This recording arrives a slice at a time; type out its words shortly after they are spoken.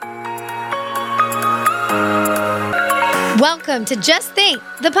Welcome to Just Think,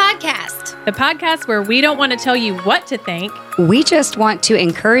 the podcast. The podcast where we don't want to tell you what to think. We just want to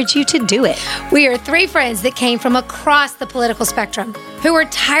encourage you to do it. We are three friends that came from across the political spectrum, who were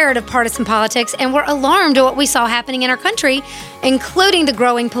tired of partisan politics and were alarmed at what we saw happening in our country, including the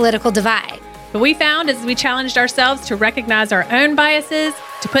growing political divide. What we found as we challenged ourselves to recognize our own biases,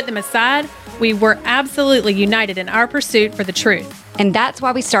 to put them aside, we were absolutely united in our pursuit for the truth. And that's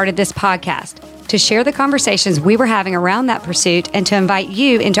why we started this podcast, to share the conversations we were having around that pursuit and to invite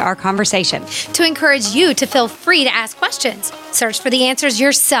you into our conversation. To encourage you to feel free to ask questions, search for the answers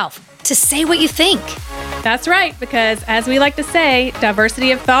yourself, to say what you think. That's right, because as we like to say,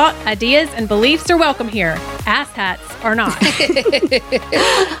 diversity of thought, ideas, and beliefs are welcome here. Asshats are not.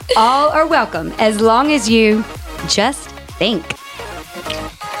 All are welcome as long as you just think.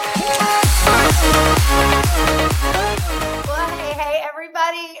 Hey,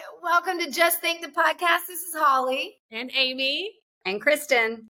 everybody. Welcome to Just Think, the podcast. This is Holly. And Amy. And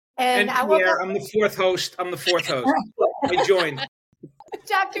Kristen. And Pierre, I'm the fourth host. I joined.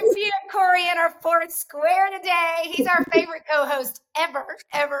 Dr. Pierre Kory in our fourth square today. He's our favorite co-host ever.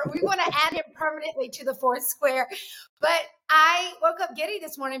 We want to add him permanently to the fourth square. But I woke up giddy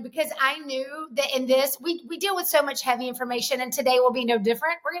this morning because I knew that in this, we deal with so much heavy information, and today will be no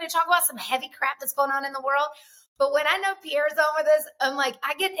different. We're going to talk about some heavy crap that's going on in the world. But when I know Pierre's on with us, I'm like,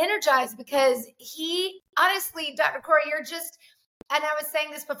 I get energized because honestly, Dr. Kory, you're just, and I was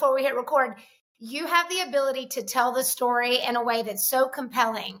saying this before we hit record, you have the ability to tell the story in a way that's so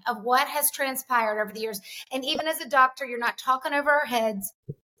compelling of what has transpired over the years. And even as a doctor, you're not talking over our heads.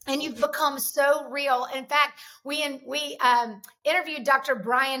 And you've become so real. In fact, we interviewed Dr.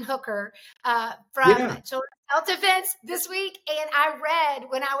 Brian Hooker from Children's Health Defense this week. And I read,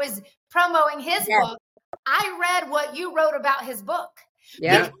 when I was promoting his book, I read what you wrote about his book.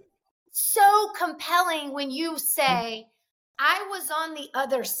 Yeah. It's so compelling when you say, I was on the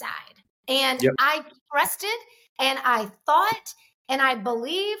other side. And I trusted, and I thought, and I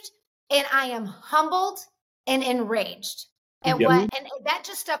believed, and I am humbled and enraged. And and that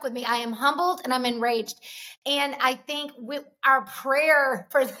just stuck with me. I am humbled and I'm enraged. And I think our prayer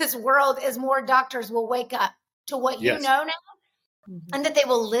for this world is more doctors will wake up to what you know now, and that they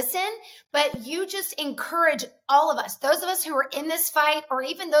will listen. But you just encourage all of us, those of us who are in this fight, or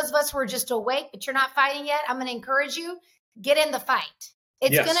even those of us who are just awake, but you're not fighting yet. I'm going to encourage you, get in the fight.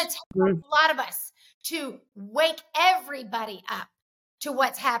 It's going to take a lot of us to wake everybody up to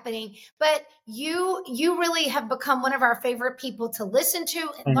what's happening. But you really have become one of our favorite people to listen to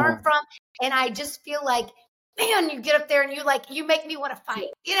and learn from. And I just feel like, man, you get up there and you make me want to fight.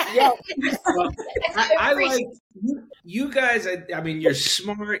 You know? Yeah. Well, I like you guys. I mean, you're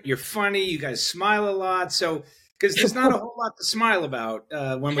smart, you're funny, you guys smile a lot. So, because there's not a whole lot to smile about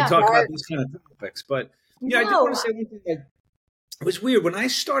when we talk about these kind of topics. But I do want to say one thing. It was weird. When I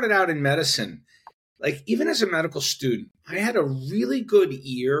started out in medicine, like even as a medical student, I had a really good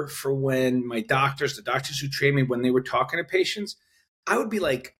ear for when the doctors who trained me, when they were talking to patients, I would be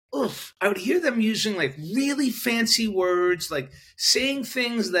like, oof. I would hear them using like really fancy words, like saying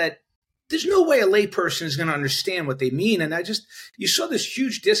things that there's no way a layperson is going to understand what they mean. And you saw this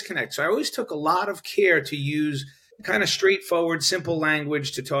huge disconnect. So I always took a lot of care to use kind of straightforward, simple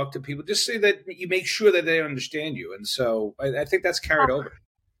language to talk to people, just so that you make sure that they understand you. And so I think that's carried over.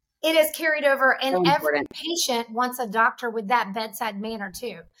 It is carried over. And every patient wants a doctor with that bedside manner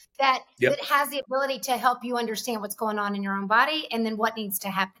too, that has the ability to help you understand what's going on in your own body and then what needs to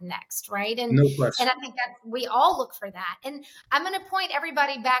happen next. Right. And, no question. And I think that we all look for that. And I'm going to point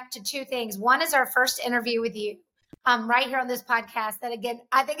everybody back to two things. One is our first interview with you. Right here on this podcast, that again,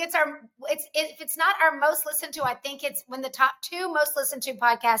 I think if it's not our most listened to, I think it's one of the top 2 most listened to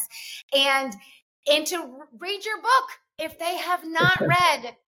podcasts. And to read your book, if they have not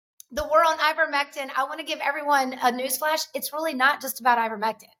read The War on Ivermectin, I want to give everyone a newsflash. It's really not just about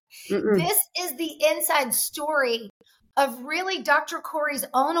ivermectin. This is the inside story of really Dr. Kory's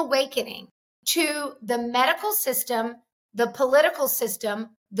own awakening to the medical system, the political system,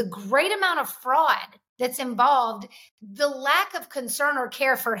 the great amount of fraud that's involved, the lack of concern or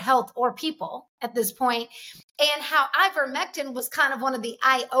care for health or people at this point, and how ivermectin was kind of one of the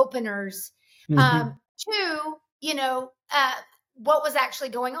eye openers to, what was actually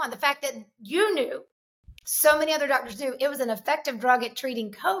going on. The fact that you knew, so many other doctors knew it was an effective drug at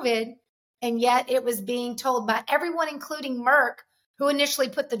treating COVID, and yet it was being told by everyone, including Merck, who initially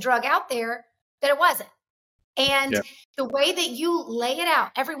put the drug out there, that it wasn't. And the way that you lay it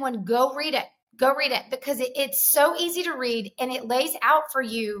out, everyone go read it. Go read it, because it's so easy to read, and it lays out for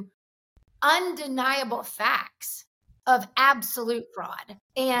you undeniable facts of absolute fraud.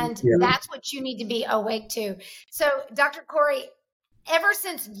 And that's what you need to be awake to. So, Dr. Kory, ever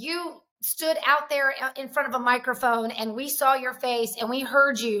since you stood out there in front of a microphone and we saw your face and we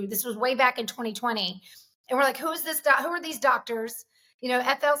heard you, this was way back in 2020, and we're like, who are these doctors?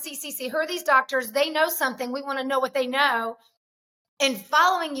 FLCCC, who are these doctors? They know something. We want to know what they know. And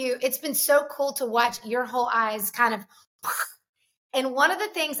following you, it's been so cool to watch your whole eyes kind of. And one of the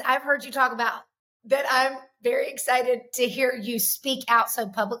things I've heard you talk about that I'm very excited to hear you speak out so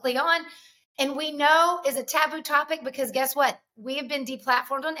publicly on, and we know is a taboo topic because guess what? We have been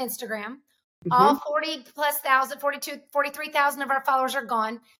deplatformed on Instagram. Mm-hmm. All 43,000 of our followers are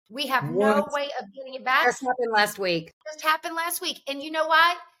gone. We have no way of getting it back. Just happened last week. And you know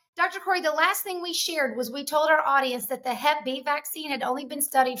why? Dr. Kory, the last thing we shared was we told our audience that the Hep B vaccine had only been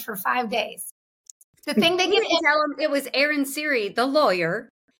studied for 5 days. The thing they didn't tell them, it was Aaron Siri, the lawyer.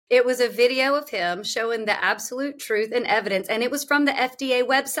 It was a video of him showing the absolute truth and evidence, and it was from the FDA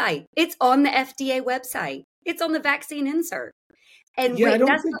website. It's on the FDA website. It's on the vaccine insert. And we don't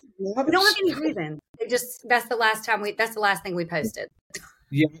have any reason. That's the last thing we posted.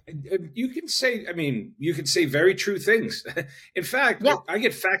 Yeah, you can say very true things. In fact, I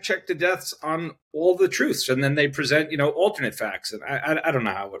get fact checked to death on all the truths, and then they present, alternate facts. And I don't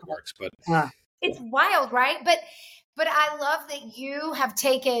know how it works, but it's wild, right? But I love that you have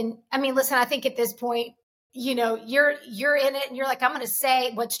taken. I mean, listen, I think at this point, you're in it, and you're like, I'm going to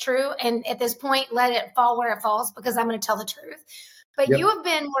say what's true, and at this point, let it fall where it falls because I'm going to tell the truth. But you have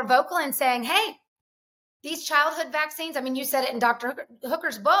been more vocal in saying, hey, these childhood vaccines, I mean, you said it in Dr.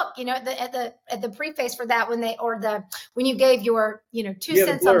 Hooker's book, at the preface for that when you gave your, 2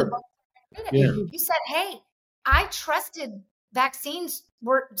 cents on the book, you said, hey, I trusted vaccines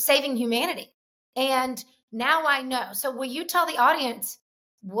were saving humanity. And now I know. So will you tell the audience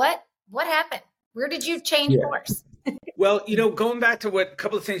what happened? Where did you change course? Well, going back to a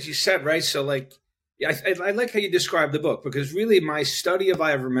couple of things you said, right? So I like how you described the book, because really my study of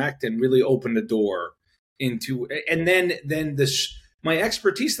ivermectin really opened the door into, and then my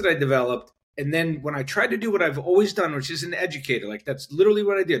expertise that I developed. And then when I tried to do what I've always done, which is an educator, like that's literally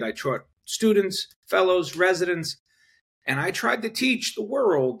what I did. I taught students, fellows, residents, and I tried to teach the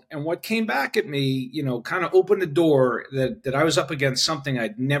world. And what came back at me, kind of opened the door that I was up against something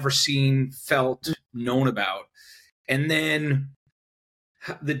I'd never seen, felt, known about. And then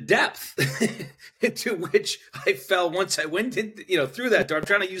the depth into which I fell once I went through that door. I'm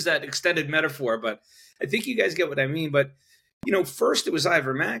trying to use that extended metaphor, but I think you guys get what I mean. But, first it was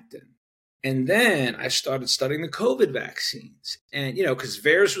ivermectin. And then I started studying the COVID vaccines, and, because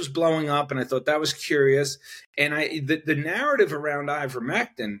VAERS was blowing up, and I thought that was curious. And the narrative around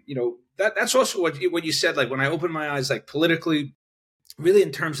ivermectin, that's also what you said, like when I opened my eyes, like politically, really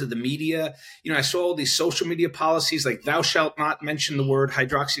in terms of the media, I saw all these social media policies, like thou shalt not mention the word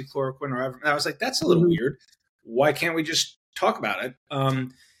hydroxychloroquine or I was like, that's a little weird. Why can't we just talk about it?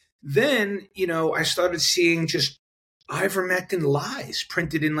 Then, I started seeing just ivermectin lies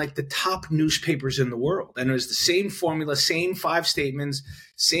printed in like the top newspapers in the world. And it was the same formula, same 5 statements,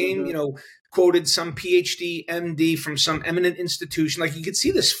 same, quoted some PhD, MD from some eminent institution. Like you could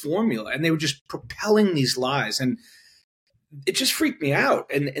see this formula, and they were just propelling these lies. And it just freaked me out.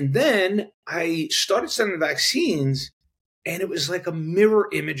 And then I started studying the vaccines, and it was like a mirror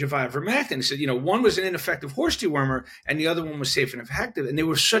image of ivermectin. So, one was an ineffective horse dewormer, and the other one was safe and effective. And they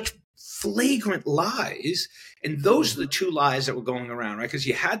were such flagrant lies. And those are the 2 lies that were going around, right? Because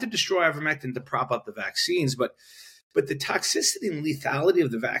you had to destroy ivermectin to prop up the vaccines. But the toxicity and lethality of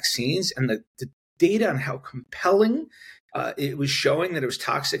the vaccines and the data on how compelling it was showing that it was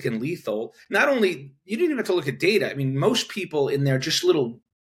toxic and lethal. Not only, you didn't even have to look at data. I mean, most people in their just little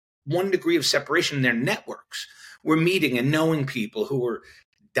 1 degree of separation in their networks were meeting and knowing people who were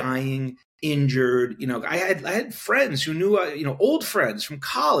dying, injured. I had friends who knew, old friends from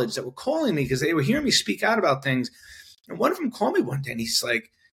college that were calling me because they were hearing me speak out about things. And one of them called me one day, and he's like,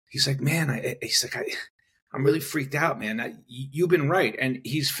 man, I'm really freaked out, man. You've been right. And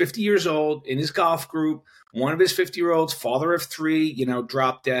he's 50 years old in his golf group. One of his 50-year-olds, father of 3,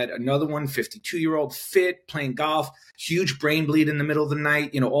 dropped dead. Another one, 52-year-old, fit, playing golf, huge brain bleed in the middle of the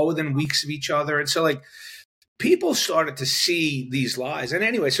night, all within weeks of each other. And so people started to see these lies. And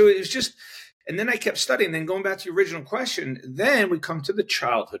anyway, so it was just, and then I kept studying. Then going back to your original question, then we come to the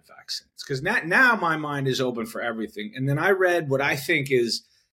childhood vaccines, because now my mind is open for everything. And then I read what I think is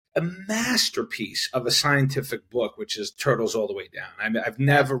a masterpiece of a scientific book, which is Turtles All the Way Down. I've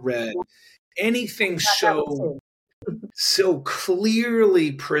never read anything so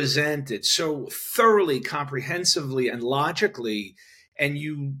clearly presented, so thoroughly, comprehensively, and logically. and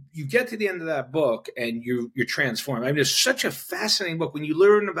you get to the end of that book and you're transformed. I mean, it's such a fascinating book when you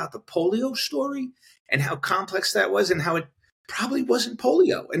learn about the polio story and how complex that was and how it probably wasn't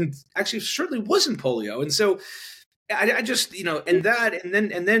polio, and actually certainly wasn't polio. And so I just, and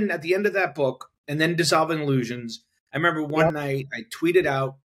then at the end of that book, and then Dissolving Illusions, I remember one night I tweeted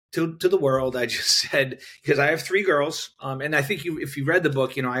out to the world. I just said, because I have 3 girls, and I think if you read the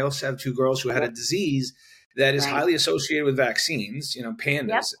book, I also have 2 girls who had a disease that is highly associated with vaccines,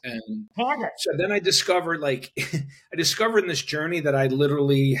 pandas. And so then I discovered, in this journey that I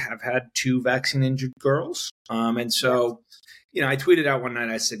literally have had 2 vaccine injured girls. And so, I tweeted out one night,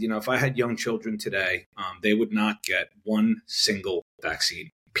 I said, if I had young children today, they would not get one single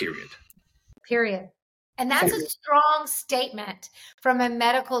vaccine, period. And that's a strong statement from a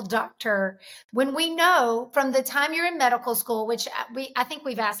medical doctor. When we know from the time you're in medical school, which I think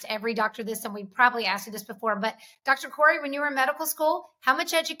we've asked every doctor this, and we probably asked you this before, but Dr. Kory, when you were in medical school, how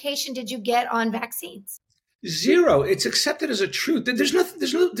much education did you get on vaccines? 0. It's accepted as a truth.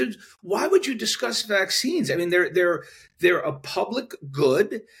 Why would you discuss vaccines? I mean, they're a public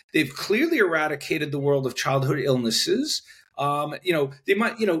good. They've clearly eradicated the world of childhood illnesses. They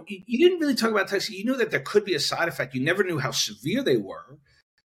might, you didn't really talk about vaccines. You knew that there could be a side effect. You never knew how severe they were.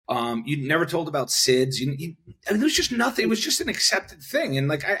 You never told about SIDS. There was just nothing. It was just an accepted thing.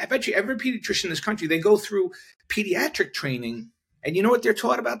 And I bet you every pediatrician in this country, they go through pediatric training, and you know what they're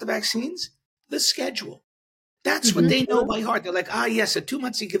taught about the vaccines? The schedule. That's what they know by heart. They're like, yes, at 2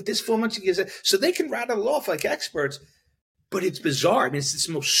 months you give this, 4 months you give that. So they can rattle it off like experts. But it's bizarre. I mean, it's this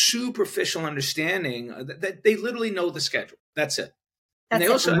most superficial understanding that they literally know the schedule. That's it. And they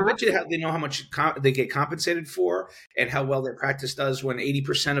also, I bet you they know how much they get compensated for and how well their practice does when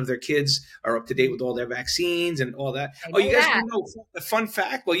 80% of their kids are up to date with all their vaccines and all that. You guys know the fun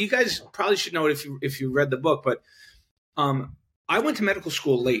fact? Well, you guys probably should know it if you read the book, but I went to medical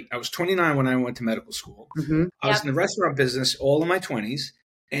school late. I was 29 when I went to medical school. I was in the restaurant business all in my 20s.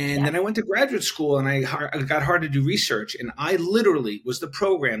 And then I went to graduate school and I got hard to do research. And I literally was the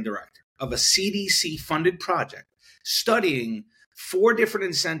program director of a CDC-funded project studying 4 different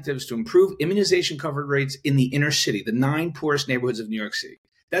incentives to improve immunization coverage rates in the inner city, the 9 poorest neighborhoods of New York City.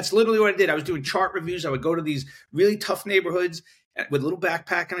 That's literally what I did. I was doing chart reviews. I would go to these really tough neighborhoods with a little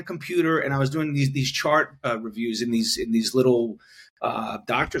backpack and a computer, and I was doing these chart reviews in these little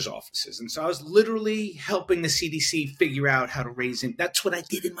doctor's offices. And so I was literally helping the CDC figure out how to raise it. That's what I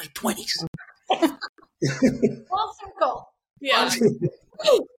did in my 20s. Full circle. Yeah.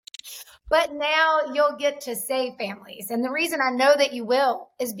 But now you'll get to save families. And the reason I know that you will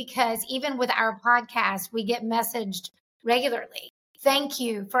is because even with our podcast, we get messaged regularly. Thank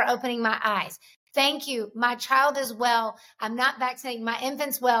you for opening my eyes. Thank you. My child is well. I'm not vaccinating. My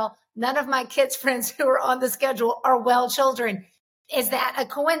infant's well. None of my kids' friends who are on the schedule are well children. Is that a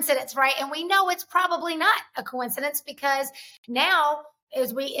coincidence, right? And we know it's probably not a coincidence because now,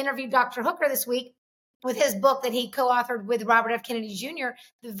 as we interviewed Dr. Hooker this week with his book that he co-authored with Robert F. Kennedy Jr.,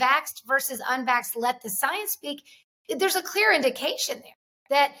 The Vaxxed versus Unvaxxed, Let the Science Speak, there's a clear indication there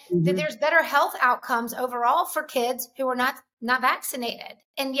that there's better health outcomes overall for kids who are not vaccinated.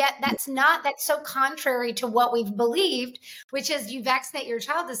 And yet that's so contrary to what we've believed, which is you vaccinate your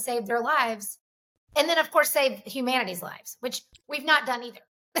child to save their lives. And then, of course, save humanity's lives, which we've not done either.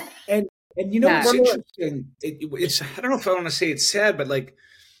 and what's interesting? I don't know if I want to say it's sad, but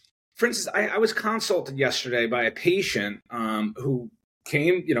for instance, I was consulted yesterday by a patient who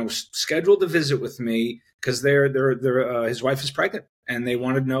came, scheduled a visit with me because his wife is pregnant and they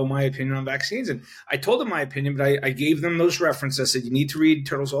wanted to know my opinion on vaccines. And I told them my opinion, but I gave them those references. I said, you need to read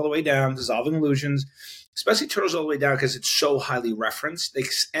Turtles All the Way Down, Dissolving Illusions, especially Turtles All the Way Down because it's so highly referenced.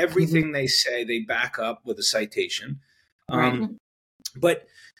 Everything they say, they back up with a citation. But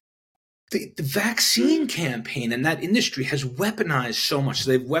the vaccine campaign and that industry has weaponized so much.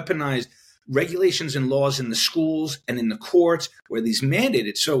 So they've weaponized regulations and laws in the schools and in the courts where these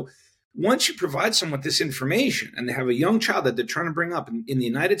mandated. So once you provide someone with this information and they have a young child that they're trying to bring up in the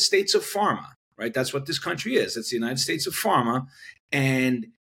United States of pharma, right? That's what this country is. It's the United States of pharma. And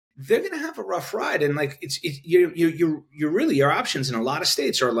they're going to have a rough ride. And your options in a lot of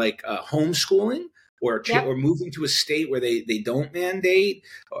states are homeschooling or moving to a state where they don't mandate,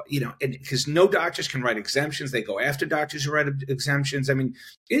 and because no doctors can write exemptions. They go after doctors who write exemptions. I mean,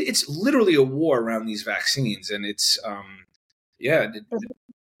 it's literally a war around these vaccines. And it's, I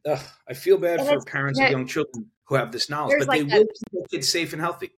feel bad for parents of young children who have this knowledge, but they will keep their kids safe and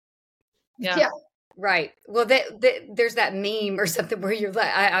healthy. Yeah. Right. Well, there's that meme or something where you're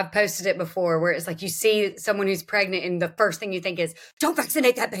I've posted it before where it's you see someone who's pregnant and the first thing you think is, don't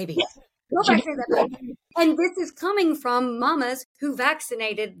vaccinate that baby. Don't vaccinate that baby. And this is coming from mamas who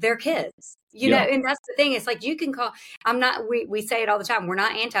vaccinated their kids, you know, and that's the thing. It's like, you can call, we say it all the time. We're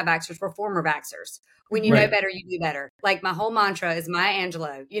not anti-vaxxers. We're former vaxxers. When you know better, you do better. Like, my whole mantra is Maya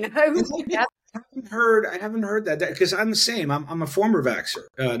Angelou, you know? I haven't heard that because I'm the same. I'm a former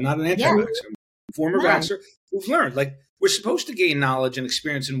vaxxer, not an anti-vaxxer. I'm a former vaxxer who've learned, like, we're supposed to gain knowledge and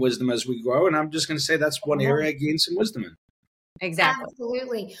experience and wisdom as we grow. And I'm just going to say that's one area I gained some wisdom in. Exactly.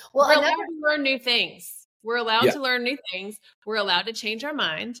 Absolutely. Well, we're allowed to learn new things. We're allowed to learn new things. We're allowed to change our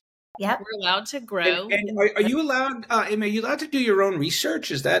mind. Yep. We're allowed to grow. And are you allowed, Amy, are you allowed to do your own research?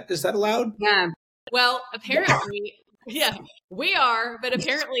 Is that allowed? Yeah. Well, apparently, we are, but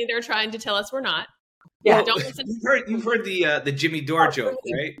apparently they're trying to tell us we're not. Yeah. Don't listen. You've heard the Jimmy Dore joke,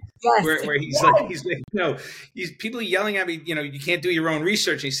 right? Yes. Where he's like, people are yelling at me, you can't do your own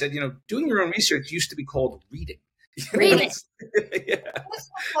research. And he said, doing your own research used to be called reading. Reading.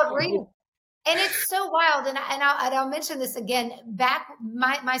 It's called reading. And it's so wild. And I'll mention this again. Back,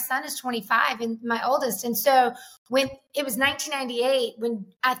 my son is 25 and my oldest. And so when it was 1998, when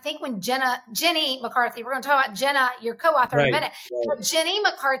Jenny McCarthy, we're going to talk about Jenna, your co-author in a minute. Right. But Jenny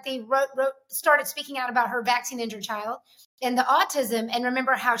McCarthy started speaking out about her vaccine injured child and the autism, and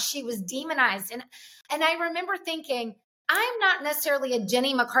remember how she was demonized. And I remember thinking, I'm not necessarily a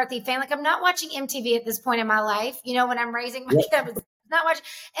Jenny McCarthy fan. Like, I'm not watching MTV at this point in my life. When I'm raising my kid, not much.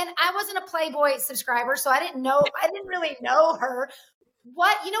 And I wasn't a Playboy subscriber, so I didn't really know her.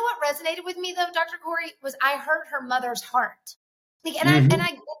 What resonated with me though, Dr. Kory, was I heard her mother's heart. And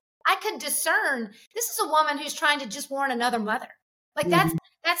I could discern this is a woman who's trying to just warn another mother. Like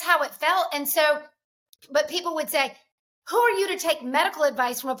that's how it felt. And so, but people would say, who are you to take medical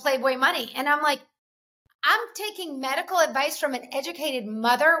advice from a Playboy money? And I'm like, I'm taking medical advice from an educated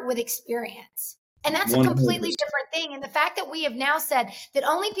mother with experience. And that's a completely different thing. And the fact that we have now said that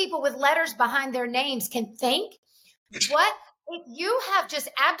only people with letters behind their names can think, what if you have just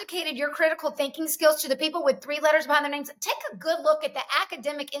abdicated your critical thinking skills to the people with 3 letters behind their names? Take a good look at the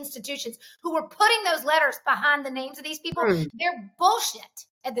academic institutions who were putting those letters behind the names of these people. They're bullshit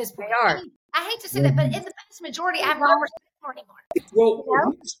at this point. They are. I hate to say that, but in the vast majority, I have no respect for anymore.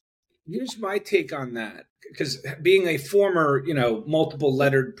 Well, here's my take on that. Because being a former, multiple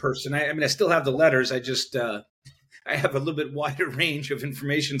lettered person, I still have the letters. I just, I have a little bit wider range of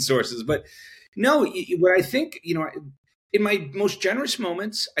information sources. But no, what I think, in my most generous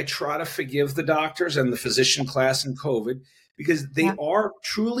moments, I try to forgive the doctors and the physician class in COVID because they are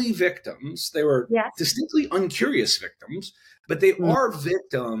truly victims. They were distinctly uncurious victims, but they are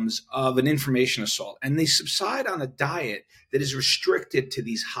victims of an information assault. And they subside on a diet that is restricted to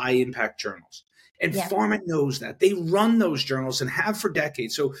these high impact journals. And pharma knows that. They run those journals and have for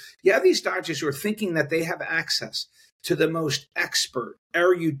decades. So you have these doctors who are thinking that they have access to the most expert,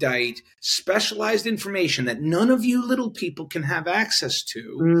 erudite, specialized information that none of you little people can have access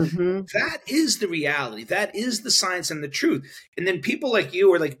to. That is the reality. That is the science and the truth. And then people like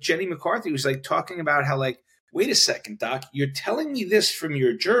you or like Jenny McCarthy who's like talking about how like, wait a second, doc, you're telling me this from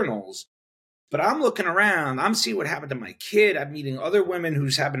your journals, but I'm looking around, I'm seeing what happened to my kid. I'm meeting other women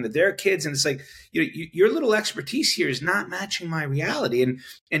who's happened to their kids. And it's like, your little expertise here is not matching my reality.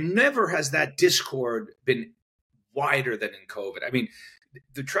 And never has that discord been wider than in COVID. I mean,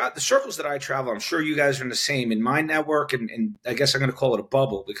 the circles that I travel, I'm sure you guys are in the same in my network. And I guess I'm going to call it a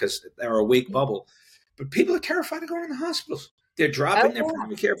bubble because they're a wake bubble. But people are terrified of going to the hospitals. They're dropping their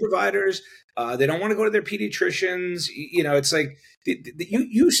primary care providers. They don't want to go to their pediatricians. It's like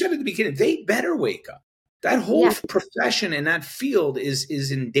you said at the beginning, they better wake up. That whole profession and that field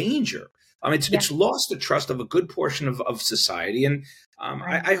is in danger. It's lost the trust of a good portion of society. And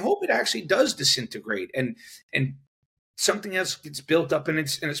I hope it actually does disintegrate and something else gets built up in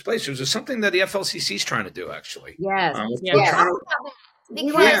its place. There's something that the FLCC is trying to do, actually. Yes. We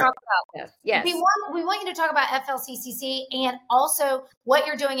want to talk about this. Yes. We want you to talk about FLCCC and also what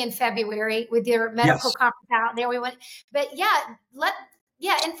you're doing in February with your medical conference out there.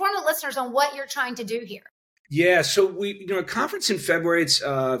 Inform the listeners on what you're trying to do here. Yeah, so we, a conference in February. It's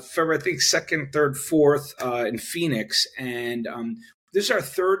February, I think 2nd, 3rd, 4th in Phoenix, and this is our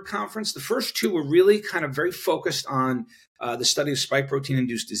 3rd conference. The first 2 were really kind of very focused on the study of spike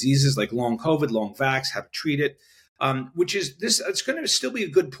protein-induced diseases like long COVID, long vax, how to treat it. Which is this, it's going to still be a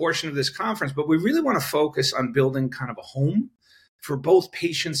good portion of this conference, but we really want to focus on building kind of a home for both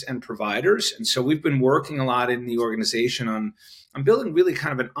patients and providers. And so we've been working a lot in the organization on building really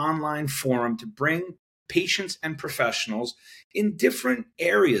kind of an online forum to bring patients and professionals in different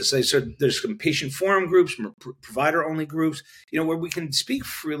areas. So there's some patient forum groups, provider-only groups, where we can speak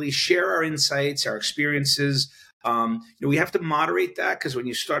freely, share our insights, our experiences. We have to moderate that, because when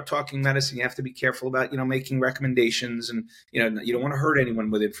you start talking medicine, you have to be careful about, making recommendations, and, you don't want to hurt anyone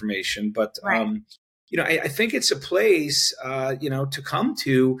with information. But, right. I think it's a place, to come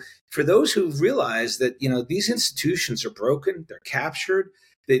to for those who realize that, these institutions are broken, they're captured,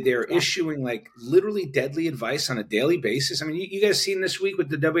 they're issuing like literally deadly advice on a daily basis. I mean, you guys seen this week with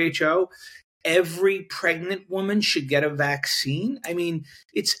the WHO, every pregnant woman should get a vaccine. I mean,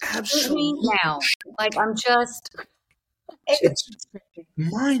 it's absolutely now. Like, it's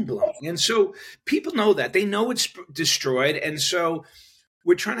mind blowing. And so people know that, they know it's destroyed. And so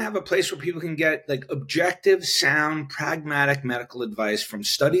we're trying to have a place where people can get like objective, sound, pragmatic medical advice from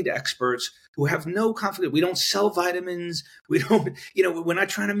studied experts who have no conflict. We don't sell vitamins. We don't, we're not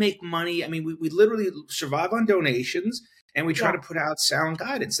trying to make money. I mean, we literally survive on donations, and we try to put out sound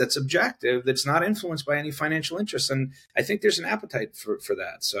guidance that's objective, that's not influenced by any financial interests. And I think there's an appetite for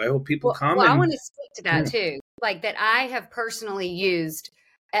that. So I hope people come. Well, I want to speak to that too. Like, that I have personally used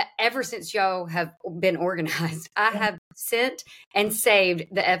ever since y'all have been organized. I have sent and saved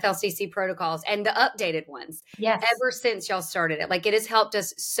the FLCC protocols and the updated ones. Yes. Ever since y'all started it. Like, it has helped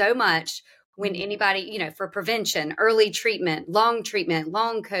us so much when anybody, for prevention, early treatment, long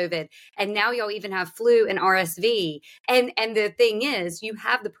COVID, and now y'all even have flu and RSV. And the thing is, you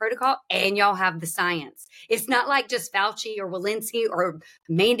have the protocol and y'all have the science. It's not like just Fauci or Walensky or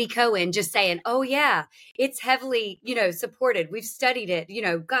Mandy Cohen just saying, oh yeah, it's heavily, supported. We've studied it,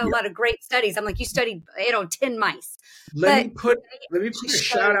 got a lot of great studies. I'm like, you studied it on 10 mice. Let me put a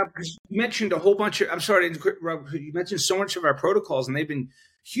shout out, because you mentioned a whole bunch of, I'm sorry, you mentioned so much of our protocols, and they've been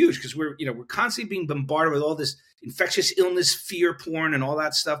huge, because we're constantly being bombarded with all this infectious illness, fear porn, and all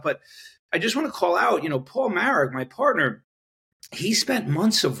that stuff. But I just want to call out, Paul Marek, my partner, he spent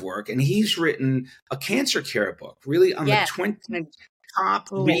months of work, and he's written a cancer care book, really on the 20 top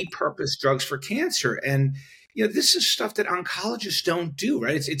repurposed drugs for cancer. And, this is stuff that oncologists don't do,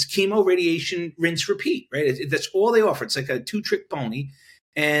 right? It's chemo, radiation, rinse, repeat, right? That's all they offer. It's like a 2-trick pony.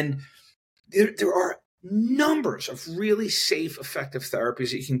 And there are numbers of really safe, effective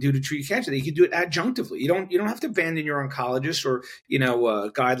therapies that you can do to treat cancer. That you can do it adjunctively. You don't have to abandon your oncologist or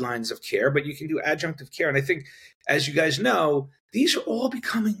guidelines of care, but you can do adjunctive care. And I think, as you guys know, these are all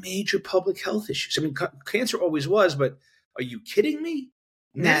becoming major public health issues. I mean, cancer always was, but are you kidding me?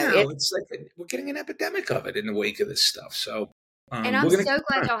 Now it's like we're getting an epidemic of it in the wake of this stuff. So. And I'm so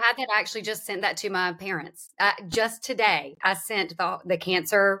glad y'all had that. I actually just sent that to my parents. Just today, I sent the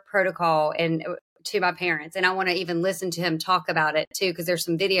cancer protocol to my parents, and I want to even listen to him talk about it too, because there's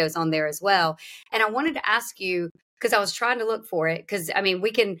some videos on there as well. And I wanted to ask you, because I was trying to look for it, because I mean,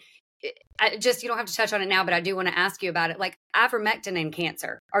 you don't have to touch on it now, but I do want to ask you about it, like ivermectin and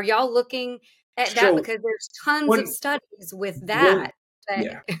cancer. Are y'all looking at that? Because there's tons of studies with that.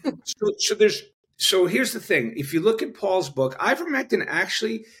 So here's the thing. If you look at Paul's book, ivermectin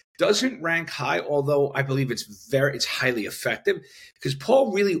actually doesn't rank high, although I believe it's highly effective, because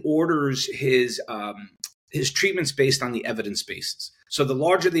Paul really orders his treatments based on the evidence basis. So the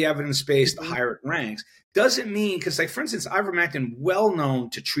larger the evidence base, the higher it ranks. Doesn't mean, because like, for instance, ivermectin, well known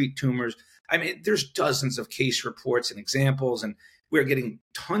to treat tumors. I mean, there's dozens of case reports and examples, and we're getting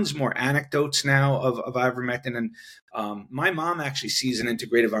tons more anecdotes now of ivermectin. And my mom actually sees an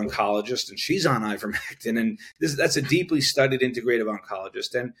integrative oncologist, and she's on ivermectin. And that's a deeply studied integrative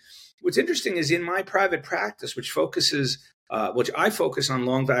oncologist. And what's interesting is, in my private practice, which I focus on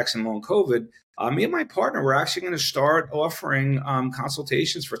long vax and long COVID, me and my partner, we're actually going to start offering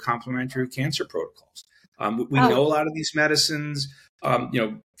consultations for complementary cancer protocols. We know a lot of these medicines.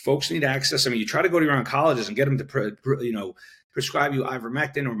 Folks need access. I mean, you try to go to your oncologist and get them to prescribe you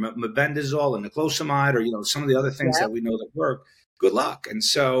ivermectin or mebendazole and niclosamide, or some of the other things that we know that work. Good luck. And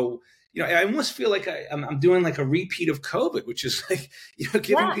so, I almost feel like I'm doing like a repeat of COVID, which is like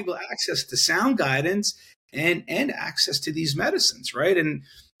giving people access to sound guidance and access to these medicines, right? And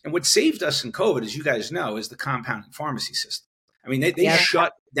what saved us in COVID, as you guys know, is the compounding pharmacy system. I mean, they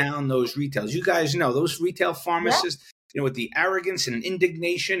shut down those retailers. You guys know those retail pharmacists, with the arrogance and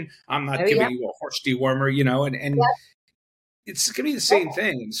indignation. I'm not giving you a horse dewormer, and it's going to be the same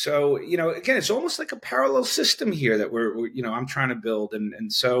thing. And so, again, it's almost like a parallel system here that we're I'm trying to build.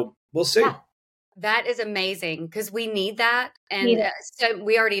 And so we'll see. Yeah. That is amazing, because we need that. And so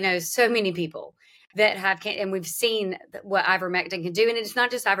we already know so many people that have and we've seen what ivermectin can do. And it's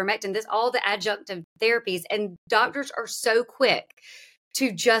not just ivermectin, all the adjunctive therapies, and doctors are so quick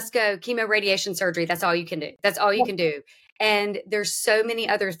to just go chemo, radiation, surgery. That's all you can do. That's all you can do. And there's so many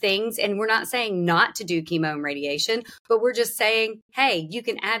other things. And we're not saying not to do chemo and radiation, but we're just saying, hey, you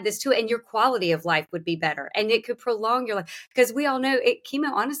can add this to it and your quality of life would be better. And it could prolong your life. Because we all know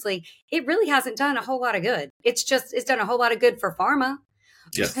chemo, honestly, it really hasn't done a whole lot of good. It's done a whole lot of good for pharma.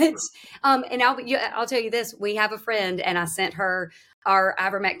 Yes. And I'll tell you this, we have a friend and I sent her our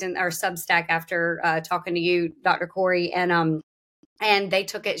ivermectin, our Substack after talking to you, Dr. Kory, and they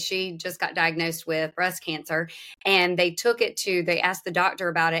took it. She just got diagnosed with breast cancer and they asked the doctor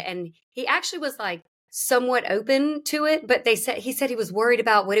about it. And he actually was like somewhat open to it, but he said he was worried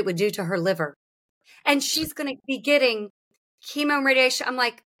about what it would do to her liver. And she's going to be getting chemo and radiation. I'm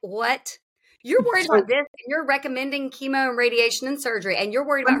like, what? You're worried about this, and you're recommending chemo and radiation and surgery, and you're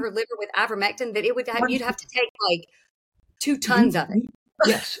worried about her liver with ivermectin that you'd have to take like 2 tons of it.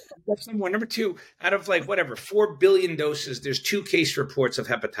 Yes, that's number one. Number two, out of 4 billion doses, there's 2 case reports of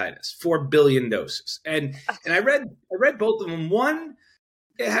hepatitis. 4 billion doses, and I read both of them. One,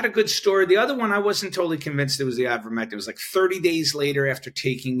 it had a good story. The other one, I wasn't totally convinced it was the ivermectin. It was 30 days later after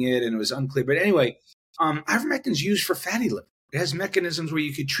taking it, and it was unclear. But anyway, ivermectin is used for fatty liver. It has mechanisms where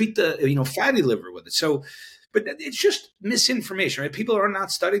you could treat the fatty liver with it. So, but it's just misinformation, right? People are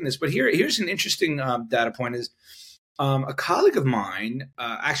not studying this. But here's an interesting data point: is a colleague of mine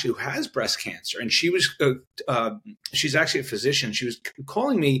actually who has breast cancer, and she's actually a physician. She was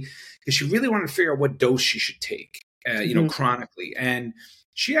calling me because she really wanted to figure out what dose she should take, chronically, and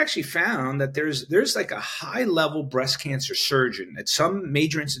she actually found that there's a high level breast cancer surgeon at some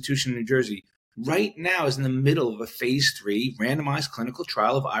major institution in New Jersey. Right now is in the middle of a phase 3 randomized clinical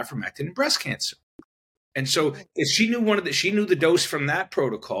trial of ivermectin in breast cancer. And so she knew the dose from that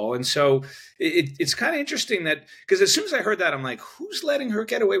protocol. And so it's kind of interesting that, because as soon as I heard that, I'm like, who's letting her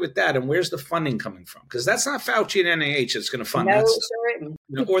get away with that? And where's the funding coming from? Because that's not Fauci and NIH that's going to fund that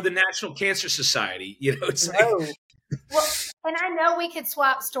stuff. Or the National Cancer Society. It's Well, and I know we could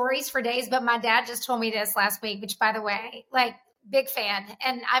swap stories for days, but my dad just told me this last week, which, by the way, big fan.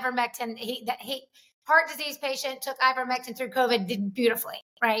 And ivermectin, he heart disease patient, took ivermectin through COVID, did beautifully,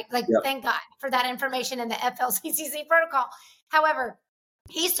 right? Thank God for that information in the FLCCC protocol. However,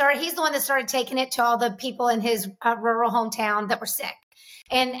 he's the one that started taking it to all the people in his rural hometown that were sick.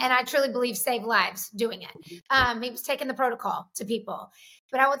 And I truly believe saved lives doing it. He was taking the protocol to people.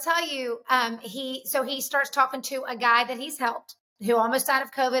 But I will tell you, he starts talking to a guy that he's helped who almost died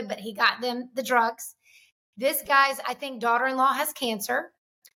of COVID, but he got them the drugs. This guy's, I think, daughter-in-law has cancer.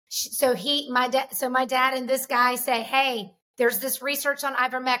 So my dad and this guy say, hey, there's this research on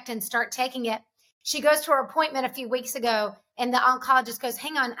ivermectin, start taking it. She goes to her appointment a few weeks ago and the oncologist goes,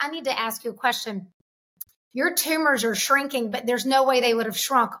 hang on, I need to ask you a question. Your tumors are shrinking, but there's no way they would have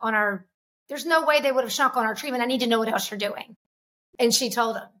shrunk on our treatment. I need to know what else you're doing. And she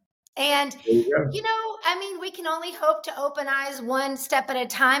told him. And, we can only hope to open eyes one step at a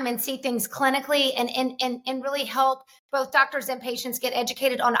time and see things clinically and really help both doctors and patients get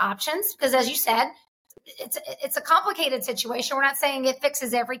educated on options. Because as you said, it's a complicated situation. We're not saying it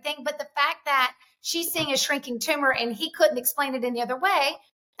fixes everything, but the fact that she's seeing a shrinking tumor and he couldn't explain it any other way,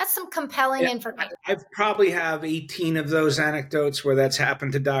 that's some compelling information. I probably have 18 of those anecdotes where that's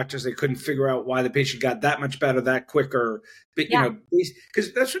happened to doctors. They couldn't figure out why the patient got that much better that quicker. But,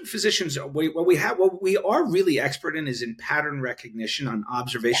 because that's what physicians, what we are really expert in is in pattern recognition on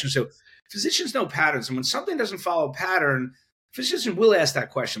observation. So physicians know patterns. And when something doesn't follow a pattern, physicians will ask that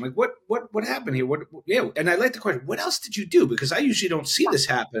question, like, what happened here? And I like the question, what else did you do? Because I usually don't see this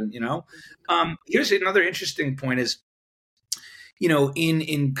happen, Here's another interesting point is,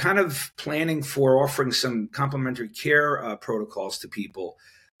 in kind of planning for offering some complementary care protocols to people,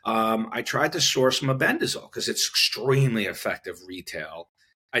 I tried to source mebendazole because it's extremely effective retail.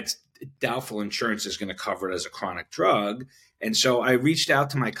 It's doubtful insurance is going to cover it as a chronic drug. And so I reached out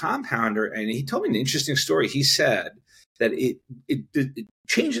to my compounder and he told me an interesting story. He said that it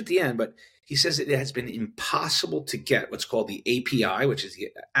changed at the end, but he says it has been impossible to get what's called the API, which is the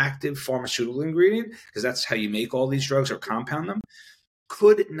active pharmaceutical ingredient, because that's how you make all these drugs or compound them,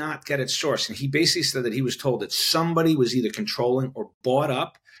 could not get its source. And he basically said that he was told that somebody was either controlling or bought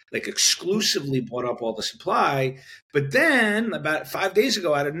up, exclusively bought up all the supply. But then about 5 days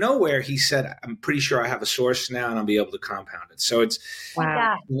ago, out of nowhere, he said, I'm pretty sure I have a source now and I'll be able to compound it. So it's,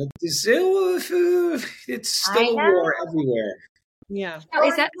 it's still a war everywhere. Yeah. Now,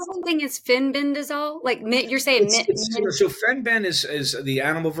 is that the same thing as fenbendazole? You're saying so fenben is the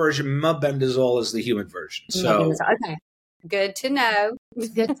animal version, mebendazole is the human version. So okay. Good to know.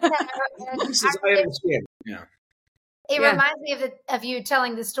 Good to know. I understand. Yeah. It reminds me of you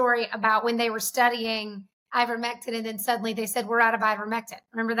telling the story about when they were studying ivermectin and then suddenly they said, we're out of ivermectin.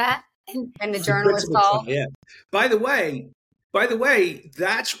 Remember that? And the journalist called. Yeah. By the way,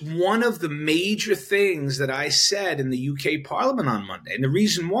 that's one of the major things that I said in the UK Parliament on Monday. And the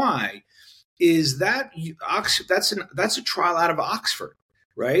reason why is that that's a trial out of Oxford,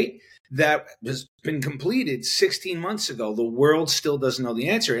 right? That has been completed 16 months ago. The world still doesn't know the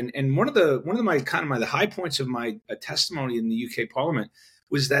answer. And one of the high points of my testimony in the UK Parliament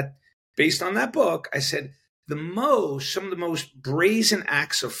was that based on that book, I said some of the most brazen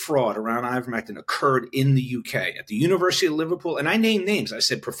acts of fraud around ivermectin occurred in the UK at the University of Liverpool. And I named names. I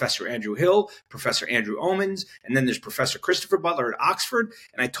said Professor Andrew Hill, Professor Andrew Omens, and then there's Professor Christopher Butler at Oxford.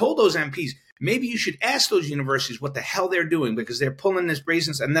 And I told those MPs, maybe you should ask those universities what the hell they're doing because they're pulling this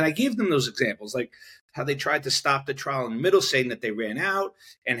brazen. And then I gave them those examples, like how they tried to stop the trial in the middle, saying that they ran out,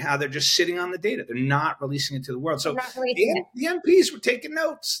 and how they're just sitting on the data. They're not releasing it to the world. So the MPs were taking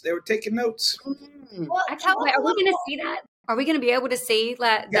notes. They were taking notes. Mm-hmm. Well, are we going to see that? Are we going to be able to see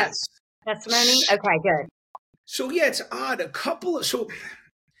that testimony? Okay, good. So, yeah, it's odd. So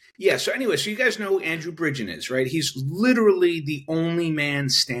anyway, so you guys know who Andrew Bridgen is, right? He's literally the only man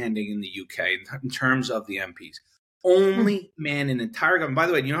standing in the UK in terms of the MPs. Only man in the entire government. By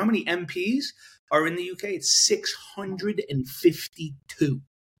the way, do you know how many MPs are in the UK? It's 652.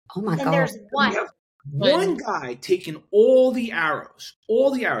 Oh, my God. And there's one. One guy taking all the arrows.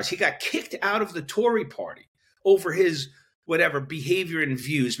 He got kicked out of the Tory party over his behavior and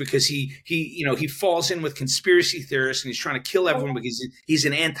views because he falls in with conspiracy theorists and he's trying to kill everyone because he's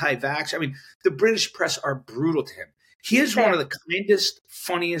an anti-vax. I mean, the British press are brutal to him. He is one of the kindest,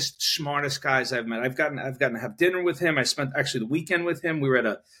 funniest, smartest guys I've met. I've gotten to have dinner with him. I spent actually the weekend with him. We were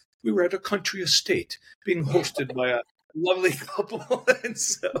at a country estate being hosted by a lovely couple, and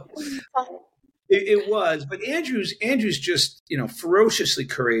so it was. But Andrew's just ferociously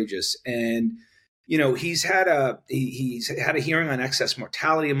courageous, and he's had a hearing on excess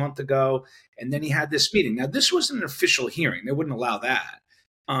mortality a month ago, and then he had this meeting. Now this wasn't an official hearing; they wouldn't allow that.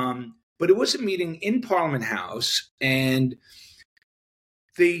 But it was a meeting in Parliament House, and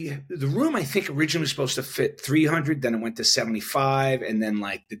the room I think originally was supposed to fit 300, then it went to 75, and then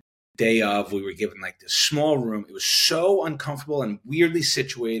like the day of, we were given like this small room. It was so uncomfortable and weirdly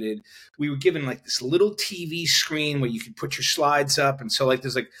situated. We were given like this little TV screen where you could put your slides up, and so like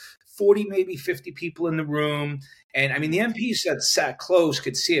there's like 40, maybe 50 people in the room, and I mean the MPs that sat close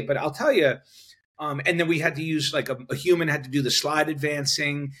could see it, but I'll tell you. And then we had to use like a human had to do the slide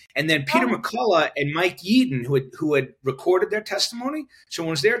advancing. And then Peter McCullough and Mike Yeadon, who had recorded their testimony. So when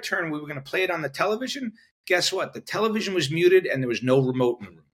it was their turn, we were going to play it on the television. Guess what? The television was muted and there was no remote in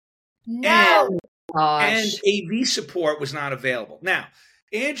the room. No. And AV support was not available. Now,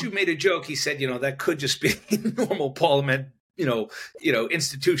 Andrew made a joke. He said, that could just be normal Parliament,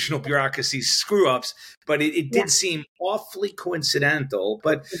 institutional bureaucracy screw ups. But it did seem awfully coincidental.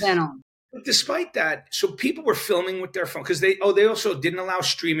 But despite that, so people were filming with their phone because they also didn't allow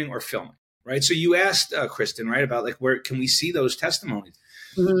streaming or filming, right? So you asked Kristen, right, about like where can we see those testimonies?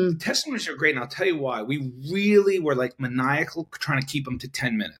 Mm-hmm. Testimonies are great, and I'll tell you why. We really were like maniacal trying to keep them to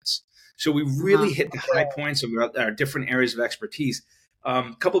 10 minutes. So we really hit the high points of our different areas of expertise.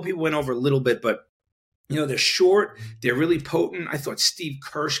 A couple of people went over a little bit, but they're short. They're really potent. I thought Steve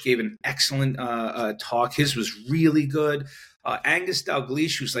Kirsch gave an excellent talk. His was really good. Angus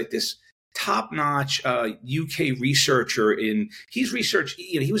Dalgleish, who's like this top-notch UK researcher he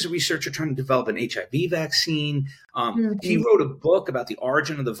was a researcher trying to develop an HIV vaccine. He wrote a book about the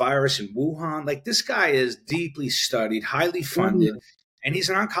origin of the virus in Wuhan. Like this guy is deeply studied, highly funded, and he's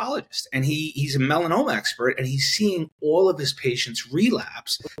an oncologist, and he's a melanoma expert, and he's seeing all of his patients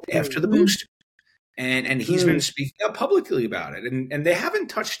relapse after the booster. And he's been speaking out publicly about it. And they haven't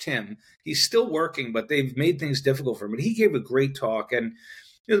touched him. He's still working, but they've made things difficult for him. But he gave a great talk. And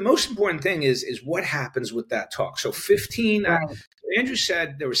the most important thing is what happens with that talk. So 15, Andrew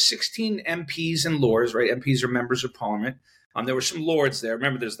said there were 16 MPs and lords, right? MPs are members of Parliament. There were some lords there.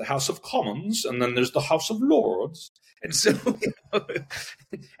 Remember, there's the House of Commons, and then there's the House of Lords. And so and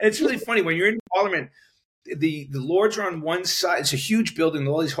it's really funny when you're in Parliament, the lords are on one side. It's a huge building,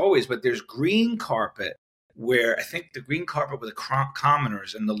 all these hallways, but there's green carpet where I think the green carpet were the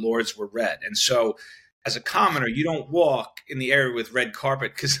commoners and the lords were red. And so as a commoner, you don't walk in the area with red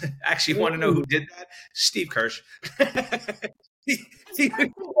carpet because actually you want to know who did that? Steve Kirsch.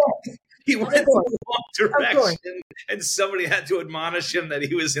 He went in the wrong direction, and somebody had to admonish him that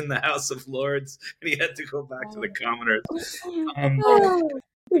he was in the House of Lords, and he had to go back to the commoners.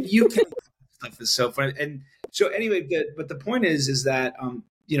 You can stuff is so funny, and so anyway. But the point is that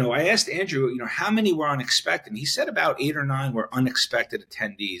I asked Andrew, how many were unexpected? And he said about 8 or 9 were unexpected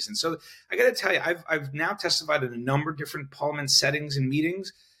attendees. And so I got to tell you, I've now testified in a number of different Parliament settings and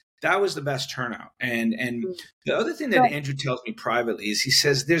meetings. that was the best turnout. And the other thing that Andrew tells me privately is he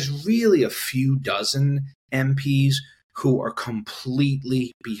says there's really a few dozen MPs who are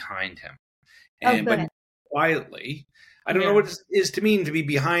completely behind him. And but quietly, I don't know what it is to mean to be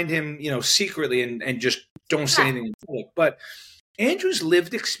behind him, secretly and just don't say anything in public. But Andrew's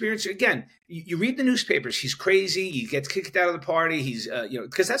lived experience, again, you read the newspapers, he's crazy, he gets kicked out of the party, he's,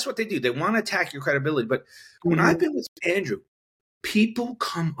 because that's what they do. They want to attack your credibility. But when I've been with Andrew, people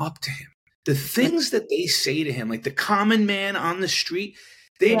come up to him. The things that they say to him, like the common man on the street,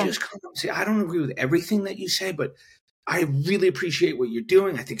 they just come up and say, I don't agree with everything that you say, but I really appreciate what you're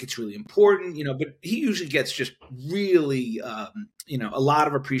doing. I think it's really important, but he usually gets just really, a lot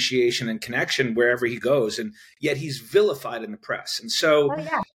of appreciation and connection wherever he goes. And yet he's vilified in the press. And so,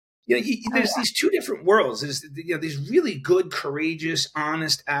 there's these two different worlds. There's, these really good, courageous,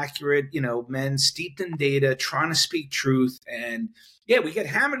 honest, accurate, men steeped in data, trying to speak truth. And we get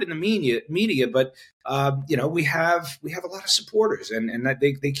hammered in the media, but, we have a lot of supporters and that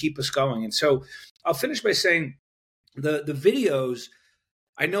they keep us going. And so I'll finish by saying, the videos,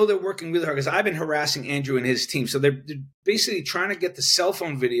 I know they're working really hard because I've been harassing Andrew and his team. So they're basically trying to get the cell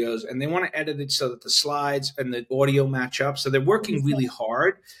phone videos and they want to edit it so that the slides and the audio match up. So they're working really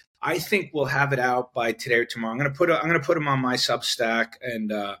hard. I think we'll have it out by today or tomorrow. I'm going to put them on my Substack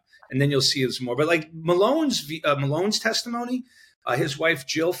and then you'll see some more. But like Malone's testimony, his wife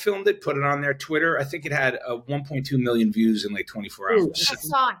Jill filmed it, put it on their Twitter. I think it had 1.2 million views in like 24 hours. I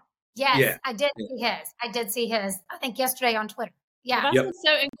saw it. Yes, I did see his. I did see his, I think yesterday on Twitter. Yeah. Well, that's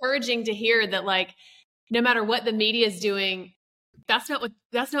so encouraging to hear that, like, no matter what the media is doing, that's not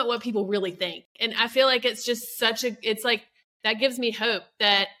what people really think. And I feel like it's just it's like, that gives me hope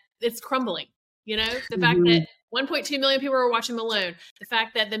that it's crumbling. The fact that 1.2 million people are watching Malone, the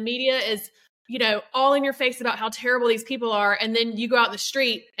fact that the media is, all in your face about how terrible these people are. And then you go out in the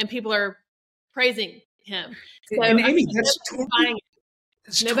street and people are praising him. So, and Amy, that's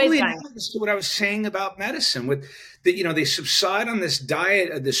it's totally analogous to what I was saying about medicine. With they subside on this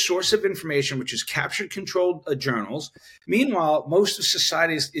diet, this source of information, which is captured, controlled journals. Meanwhile, most of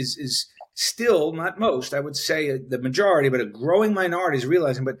society is still, not most, I would say the majority, but a growing minority is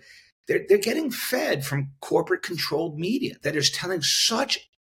realizing, but they're getting fed from corporate controlled media that is telling such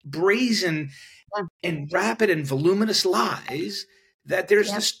brazen and rapid and voluminous lies that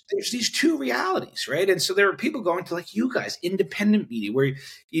there's these two realities, right? And so there are people going to, like you guys, independent media, where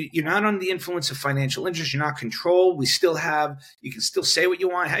you're not under the influence of financial interest, you're not controlled. You can still say what you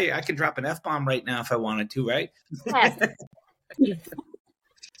want. Hey, I can drop an F-bomb right now if I wanted to, right?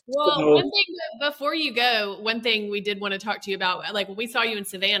 Well, one thing before you go, one thing we did want to talk to you about, like when we saw you in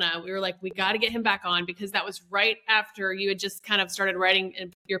Savannah, we were like, we got to get him back on, because that was right after you had just kind of started writing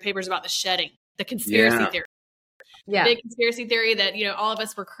in your papers about the shedding, the conspiracy theory. Yeah. Big conspiracy theory that, all of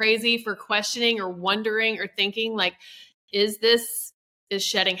us were crazy for questioning or wondering or thinking, like, is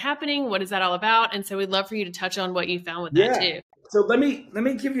shedding happening? What is that all about? And so we'd love for you to touch on what you found with that too. So let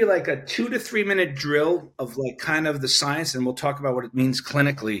me give you like a 2 to 3 minute drill of like kind of the science, and we'll talk about what it means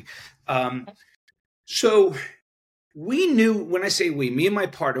clinically. So we knew, when I say we, me and my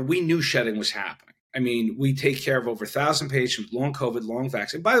partner, we knew shedding was happening. I mean, we take care of over 1,000 patients with long COVID, long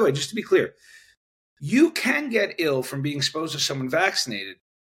vaccine. By the way, just to be clear, you can get ill from being exposed to someone vaccinated.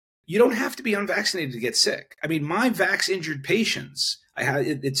 You don't have to be unvaccinated to get sick. I mean, my vax-injured patients,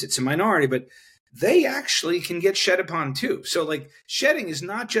 it's a minority, but they actually can get shed upon too. So like shedding is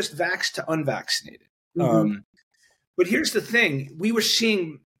not just vax to unvaccinated. But here's the thing. We were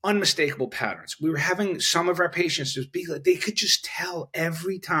seeing unmistakable patterns. We were having some of our patients just be like, they could just tell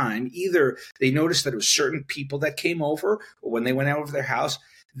every time, either they noticed that it was certain people that came over, or when they went out of their house,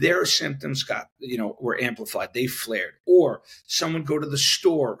 their symptoms were amplified. They flared. Or someone would go to the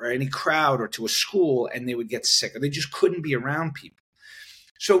store or any crowd or to a school and they would get sick, or they just couldn't be around people.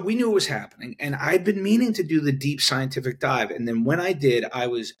 So we knew it was happening. And I'd been meaning to do the deep scientific dive. And then when I did, I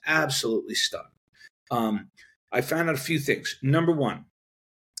was absolutely stunned. I found out a few things. Number one,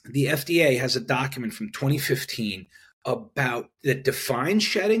 the FDA has a document from 2015 that defines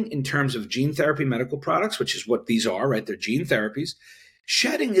shedding in terms of gene therapy medical products, which is what these are, right? They're gene therapies.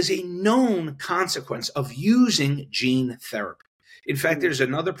 Shedding is a known consequence of using gene therapy. In fact, there's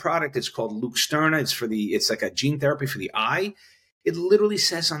another product. It's called Luxturna. It's like a gene therapy for the eye. It literally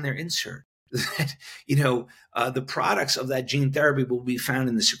says on their insert that, the products of that gene therapy will be found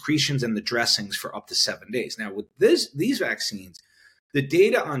in the secretions and the dressings for up to 7 days. Now, with these vaccines, the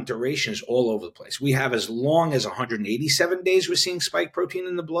data on duration is all over the place. We have as long as 187 days we're seeing spike protein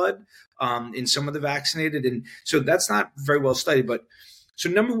in the blood in some of the vaccinated. And so that's not very well studied. But so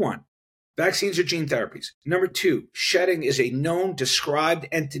number one, vaccines are gene therapies. Number 2, shedding is a known described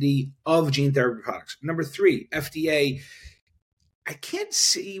entity of gene therapy products. Number 3, FDA, I can't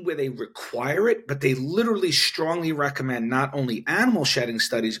see where they require it, but they literally strongly recommend not only animal shedding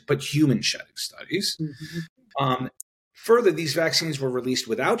studies, but human shedding studies. Further, these vaccines were released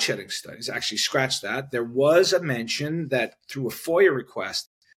without shedding studies. Actually, scratch that. There was a mention that through a FOIA request,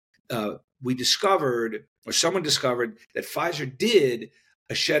 someone discovered that Pfizer did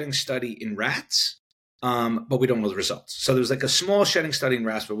a shedding study in rats, but we don't know the results. So there's like a small shedding study in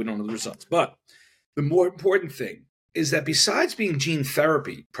rats, but we don't know the results. But the more important thing is that besides being gene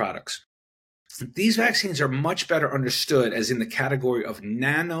therapy products, these vaccines are much better understood as in the category of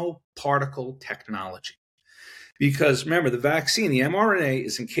nanoparticle technology. Because remember, the vaccine, the mRNA,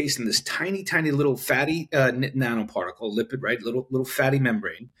 is encased in this tiny, tiny little fatty nanoparticle, lipid, right? Little fatty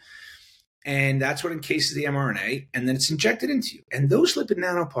membrane. And that's what encases the mRNA. And then it's injected into you. And those lipid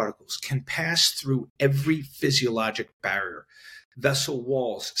nanoparticles can pass through every physiologic barrier. Vessel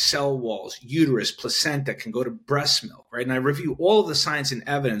walls, cell walls, uterus, placenta, can go to breast milk, right? And I review all of the science and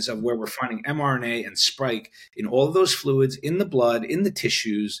evidence of where we're finding mRNA and spike in all of those fluids, in the blood, in the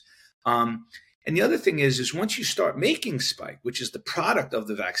tissues. And the other thing is once you start making spike, which is the product of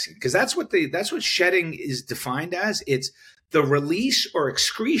the vaccine, because that's what shedding is defined as. It's the release or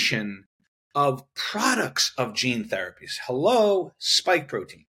excretion of products of gene therapies. Hello, spike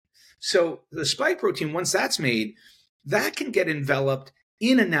protein. So the spike protein, once that's made, that can get enveloped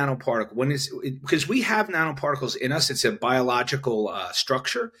in a nanoparticle because we have nanoparticles in us. It's a biological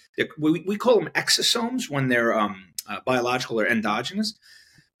structure. We call them exosomes when they're biological or endogenous.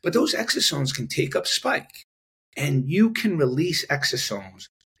 But those exosomes can take up spike, and you can release exosomes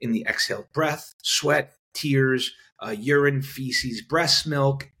in the exhaled breath, sweat, tears, urine, feces, breast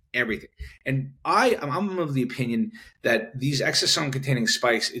milk, everything. And I'm of the opinion that these exosome-containing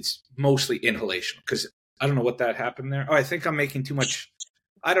spikes, it's mostly inhalation, because I don't know what that happened there. Oh, I think I'm making too much.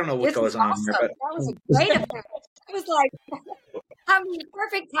 I don't know what goes on there. But that was a great effect. I was like,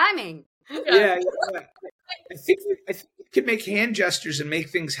 perfect timing. Yeah. I think we can make hand gestures and make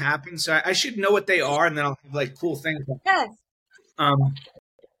things happen. So I should know what they are, and then I'll have like cool things. Yes.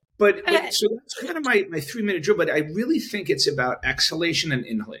 But so that's kind of my 3-minute drill. But I really think it's about exhalation and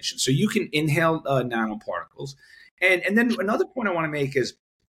inhalation. So you can inhale nanoparticles, and then another point I want to make is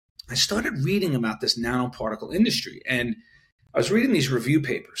I started reading about this nanoparticle industry, and I was reading these review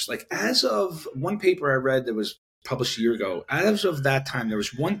papers. Like as of one paper I read that was published a year ago, as of that time, there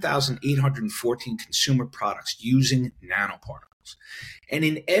was 1,814 consumer products using nanoparticles. And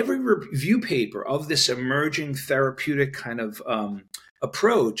in every review paper of this emerging therapeutic kind of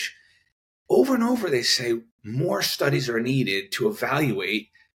approach, over and over they say more studies are needed to evaluate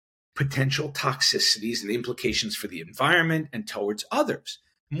potential toxicities and implications for the environment and towards others.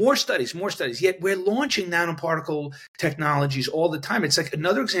 More studies, yet we're launching nanoparticle technologies all the time. It's like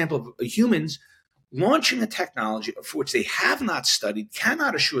another example of humans launching a technology for which they have not studied,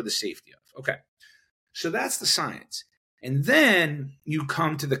 cannot assure the safety of. Okay, so that's the science. And then you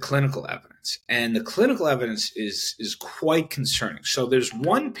come to the clinical evidence. And the clinical evidence is quite concerning. So there's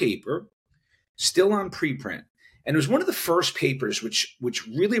one paper still on preprint, and it was one of the first papers which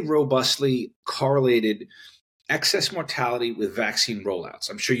really robustly correlated excess mortality with vaccine rollouts.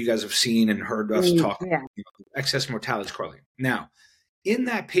 I'm sure you guys have seen and heard us talk about excess mortality is correlated. Now, in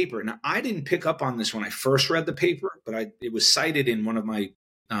that paper, now I didn't pick up on this when I first read the paper, but it was cited in one of my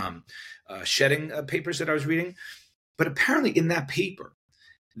shedding papers that I was reading. But apparently in that paper,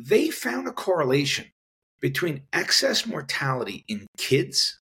 they found a correlation between excess mortality in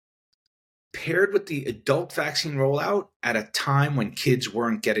kids paired with the adult vaccine rollout at a time when kids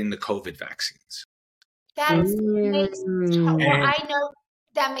weren't getting the COVID vaccines. That makes sense. Well, I know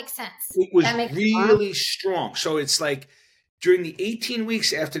that makes sense. It was really strong. So it's like during the 18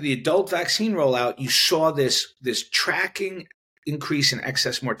 weeks after the adult vaccine rollout, you saw this tracking increase in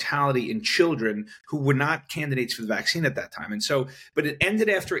excess mortality in children who were not candidates for the vaccine at that time. And so, but it ended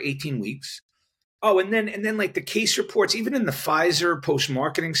after 18 weeks. Oh, and then like the case reports, even in the Pfizer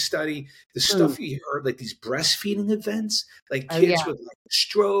post-marketing study, the stuff you heard, like these breastfeeding events, like kids with like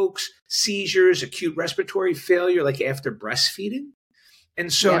strokes, seizures, acute respiratory failure, like after breastfeeding.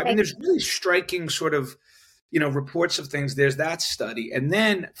 And so, I mean, there's really striking sort of, reports of things. There's that study. And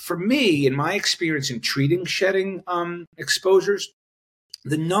then for me, in my experience in treating shedding exposures,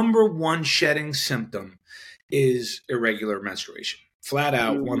 the number one shedding symptom is irregular menstruation. Flat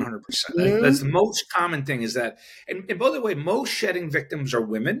out, 100%. That's the most common thing is that, and by the way, most shedding victims are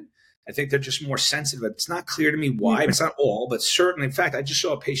women. I think they're just more sensitive. It's not clear to me why. It's not all, but certainly. In fact, I just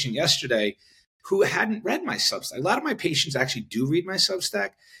saw a patient yesterday who hadn't read my Substack. A lot of my patients actually do read my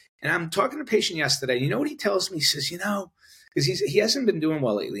Substack. And I'm talking to a patient yesterday. You know what he tells me? He says, because he hasn't been doing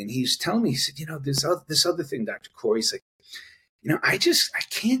well lately. And he's telling me, he said, this other thing, Dr. Kory, he's like, I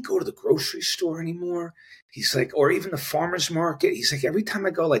can't go to the grocery store anymore. He's like, or even the farmer's market. He's like, every time I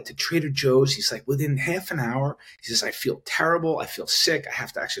go like to Trader Joe's, he's like, within half an hour, he says, I feel terrible. I feel sick. I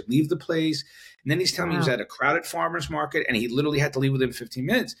have to actually leave the place. And then he's telling me he was at a crowded farmer's market and he literally had to leave within 15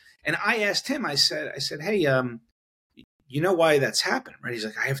 minutes. And I asked him, I said, hey, you know why that's happened, right? He's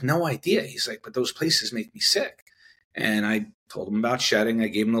like, I have no idea. He's like, but those places make me sick. And I told him about shedding. I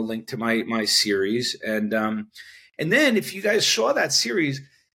gave him a link to my series. And then if you guys saw that series,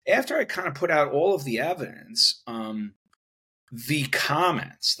 after I kind of put out all of the evidence, the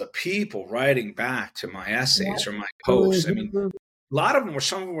comments, the people writing back to my essays or my posts, I mean, a lot of them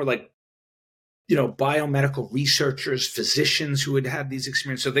some of them were like, biomedical researchers, physicians who had had these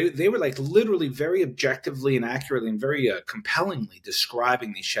experiences. So they were like literally very objectively and accurately and very compellingly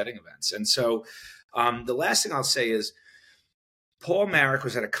describing these shedding events. And so the last thing I'll say is Paul Marik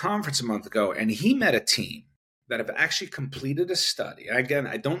was at a conference a month ago and he met a team that have actually completed a study. And again,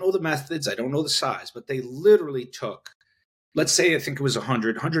 I don't know the methods, I don't know the size, but they literally took, let's say, I think it was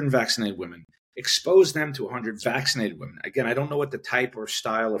 100 unvaccinated women, exposed them to 100 vaccinated women. Again, I don't know what the type or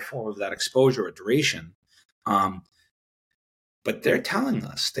style or form of that exposure or duration, but they're telling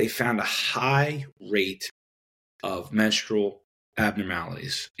us they found a high rate of menstrual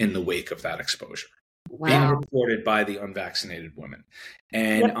abnormalities in the wake of that exposure. Wow. Being reported by the unvaccinated women.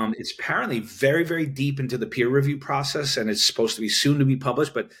 And it's apparently very, very deep into the peer review process, and it's supposed to be soon to be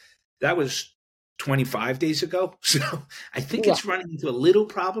published, but that was 25 days ago. So I think it's running into a little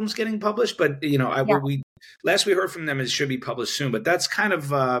problems getting published, but last we heard from them, it should be published soon. But that's kind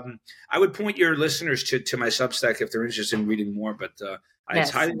of, I would point your listeners to my Substack if they're interested in reading more, but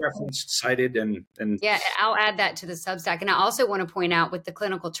it's highly referenced, cited, and yeah, I'll add that to the Substack. And I also want to point out with the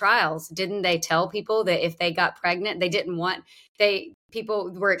clinical trials, didn't they tell people that if they got pregnant,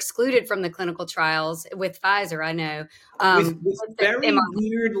 people were excluded from the clinical trials with Pfizer, I know. With very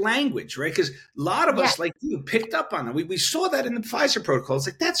weird language, right? Because a lot of us, like you, picked up on it. We saw that in the Pfizer protocol. It's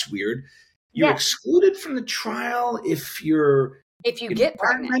like, that's weird. You're excluded from the trial if you get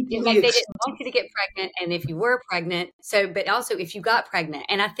pregnant. Like they didn't want you to get pregnant, and if you were pregnant. But also if you got pregnant.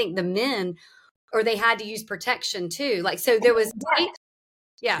 And I think the men, or they had to use protection too. Like, so there was,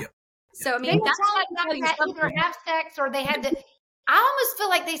 So I mean, they either have sex or they had to. I almost feel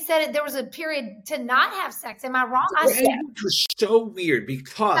like they said there was a period to not have sex. Am I wrong? It was so weird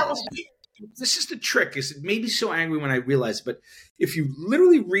because this is the trick. Is it made me so angry when I realized, but if you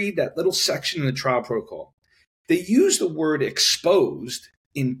literally read that little section in the trial protocol, they use the word exposed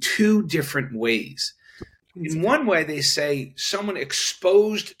in two different ways. In one way, they say someone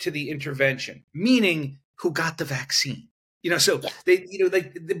exposed to the intervention, meaning who got the vaccine. So they,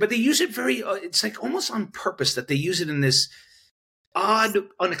 but they use it very, it's like almost on purpose that they use it in this odd,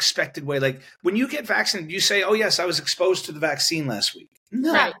 unexpected way. Like when you get vaccinated, you say, oh yes, I was exposed to the vaccine last week.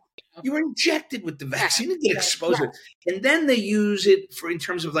 No, you were injected with the vaccine. You didn't get exposed to it. And then they use it in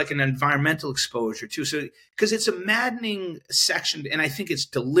terms of like an environmental exposure too. So, because it's a maddening section, and I think it's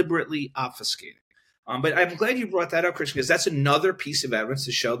deliberately obfuscated. But I'm glad you brought that up, Chris, because that's another piece of evidence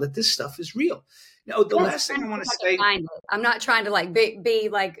to show that this stuff is real. Now, the last thing I want to say, I'm not trying to like be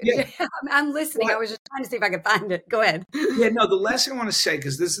like, I'm listening. I was just trying to see if I could find it. Go ahead. The last thing I want to say,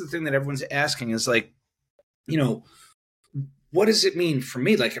 because this is the thing that everyone's asking, is like, what does it mean for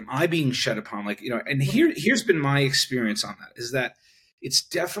me? Like, am I being shed upon? Like, and here's been my experience on that, is that it's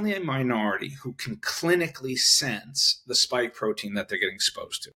definitely a minority who can clinically sense the spike protein that they're getting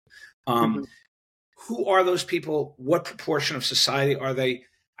exposed to. Who are those people? What proportion of society are they?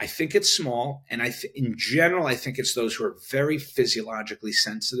 I think it's small. And in general, I think it's those who are very physiologically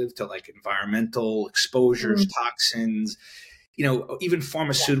sensitive to like environmental exposures, toxins, even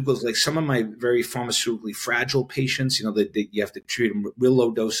pharmaceuticals. Like some of my very pharmaceutically fragile patients, you have to treat them real low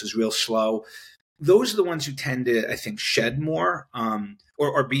doses, real slow. Those are the ones who tend to, I think, shed more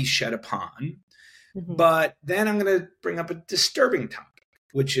or be shed upon. But then I'm going to bring up a disturbing topic,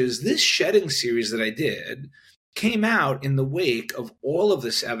 which is this shedding series that I did came out in the wake of all of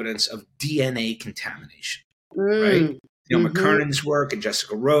this evidence of DNA contamination, right? McKernan's work and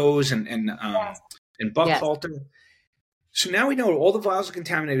Jessica Rose and Buckhalter. Yes. So now we know all the vials of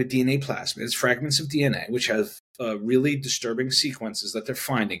contaminated DNA plasmids, fragments of DNA, which have really disturbing sequences that they're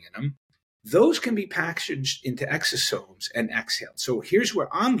finding in them. Those can be packaged into exosomes and exhaled. So here's where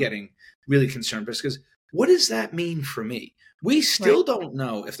I'm getting really concerned, because what does that mean for me? We still don't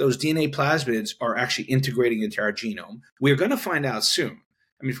know if those DNA plasmids are actually integrating into our genome. We're going to find out soon.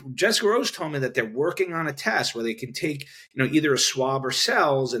 I mean, Jessica Rose told me that they're working on a test where they can take, either a swab or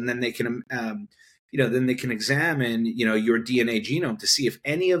cells, and then they can, then they can examine, your DNA genome to see if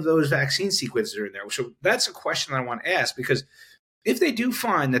any of those vaccine sequences are in there. So that's a question I want to ask, because if they do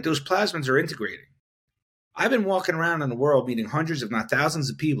find that those plasmids are integrating, I've been walking around in the world meeting hundreds, if not thousands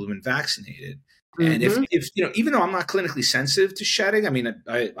of people who've been vaccinated. And if even though I'm not clinically sensitive to shedding, I mean,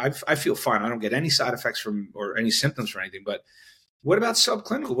 I feel fine. I don't get any side effects from or any symptoms for anything. But what about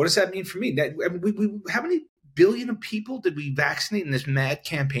subclinical? What does that mean for me? How many billion of people did we vaccinate in this mad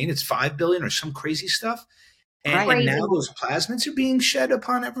campaign? It's 5 billion or some crazy stuff. And now those plasmids are being shed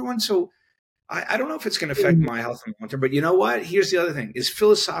upon everyone. So I don't know if it's going to affect my health in the long term. But you know what? Here's the other thing: is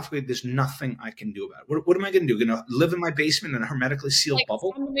philosophically, there's nothing I can do about it. What am I going to do? Going to live in my basement in a hermetically sealed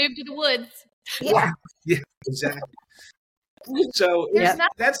bubble? Move to the woods. Yeah, exactly. So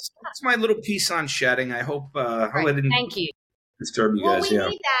that's my little piece on shedding. I hope I didn't Thank you. disturb you guys. We need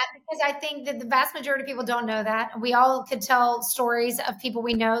that, because I think that the vast majority of people don't know that. We all could tell stories of people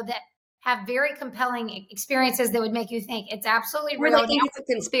we know that have very compelling experiences that would make you think it's absolutely real. I think it's a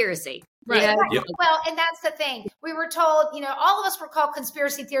conspiracy. Right. Yeah. Yep. Well, and that's the thing. We were told, all of us were called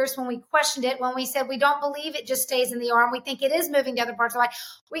conspiracy theorists when we questioned it, when we said we don't believe it just stays in the arm. We think it is moving to other parts of life.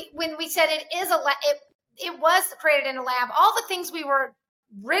 When we said it is it was created in a lab. All the things we were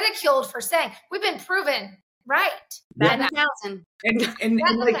ridiculed for saying, we've been proven right. And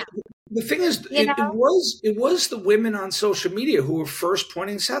the thing is, it was the women on social media who were first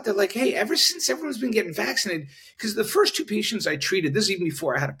pointing this out. They're like, hey, ever since everyone's been getting vaccinated, because the first 2 patients I treated, this is even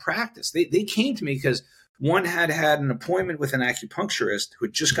before I had a practice, they came to me because one had an appointment with an acupuncturist who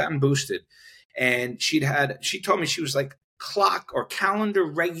had just gotten boosted. And she told me she was like clock or calendar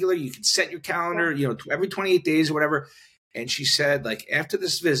regular. You could set your calendar, every 28 days or whatever. And she said, like, after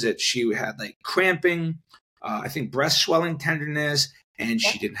this visit, she had like cramping, I think breast swelling, tenderness, and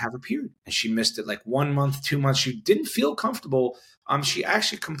she didn't have her period. And she missed it like 1 month, 2 months. She didn't feel comfortable. She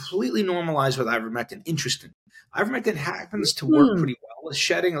actually completely normalized with ivermectin. Interesting. Ivermectin happens to work pretty well with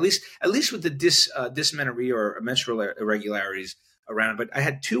shedding, at least with the dysmenorrhea or menstrual irregularities around. But I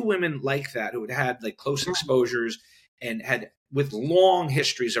had 2 women like that who had like close exposures and had with long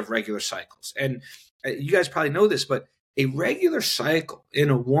histories of regular cycles. And you guys probably know this, but a regular cycle in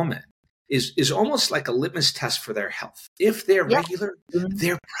a woman is almost like a litmus test for their health. If they're regular,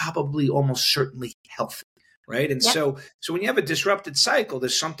 they're probably almost certainly healthy, right? And so when you have a disrupted cycle,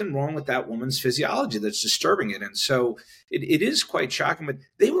 there's something wrong with that woman's physiology that's disturbing it. And so it is quite shocking. But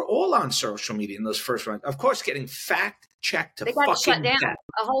they were all on social media in those first ones, of course, getting fact-checked to fucking shut down death.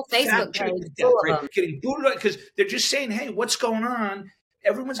 a whole Facebook page Getting booted out because they're just saying, hey, what's going on?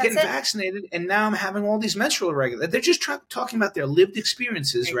 Everyone's getting vaccinated, and now I'm having all these menstrual irregularities. They're just talking about their lived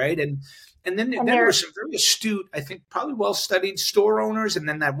experiences, right? And then there were some very astute, I think, probably well-studied store owners, and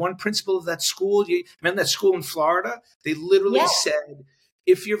then that one principal of that school. You remember that school in Florida? They literally said,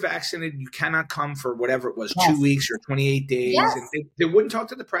 if you're vaccinated, you cannot come for whatever it was, 2 weeks or 28 days. Yes. And they wouldn't talk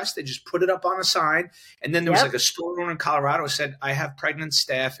to the press. They just put it up on a sign. And then there was like a store owner in Colorado who said, I have pregnant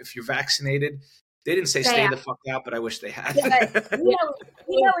staff. If you're vaccinated. They didn't say stay the fuck out, but I wish they had. You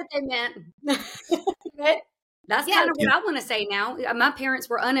know what they meant. That's kind of what I want to say now. My parents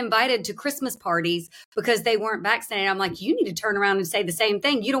were uninvited to Christmas parties because they weren't vaccinated. I'm like, you need to turn around and say the same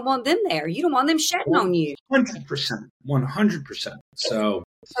thing. You don't want them there. You don't want them shedding on you. 100%. 100%. So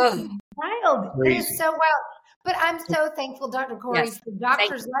wild. It is so wild. But I'm so thankful, Dr. Kory, for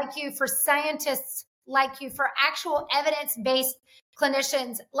doctors like you, for scientists like you, for actual evidence-based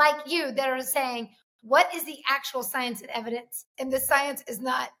clinicians like you that are saying, what is the actual science and evidence? And the science is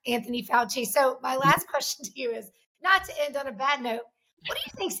not Anthony Fauci. So my last question to you is, not to end on a bad note, what do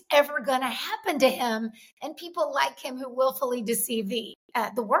you think's ever going to happen to him and people like him who willfully deceive the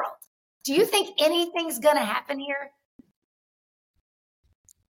world? Do you think anything's going to happen here?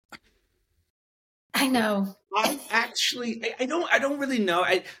 I know. I don't really know.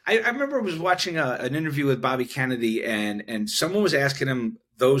 I remember I was watching an interview with Bobby Kennedy, and someone was asking him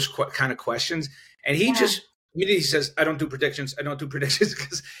those kind of questions, and he just immediately says, "I don't do predictions. I don't do predictions,"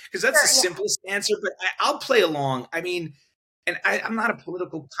 because that's the simplest answer. But I'll play along. I mean, and I'm not a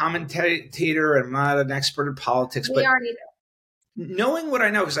political commentator. I'm not an expert in politics, but knowing what I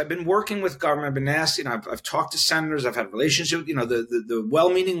know, because I've been working with government, I've been asked, I've talked to senators, I've had relationships, the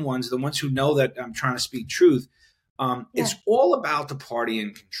well-meaning ones, the ones who know that I'm trying to speak truth. It's all about the party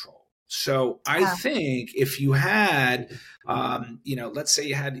in control. So I think if you had, let's say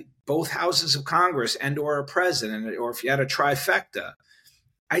you had both houses of Congress and or a president, or if you had a trifecta,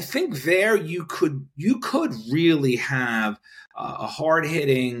 I think there you could really have a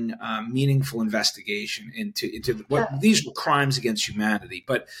hard-hitting, meaningful investigation into what these were crimes against humanity.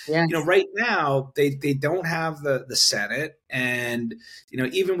 But right now they don't have the Senate, and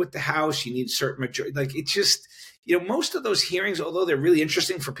even with the House, you need certain majority. Like it just most of those hearings, although they're really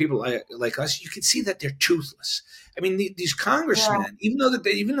interesting for people like us, you can see that they're toothless. I mean, these congressmen, even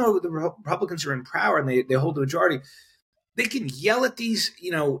though the Republicans are in power and they hold the majority, they can yell at these,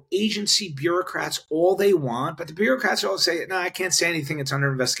 agency bureaucrats all they want, but the bureaucrats all say, "No, I can't say anything. It's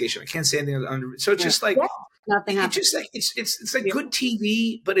under investigation. I can't say anything under." So it's just like nothing happens. It's just like it's like good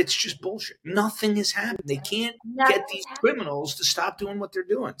TV, but it's just bullshit. Nothing has happened. They can't get these criminals to stop doing what they're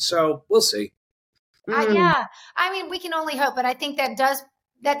doing. So we'll see. Yeah, I mean, we can only hope, but I think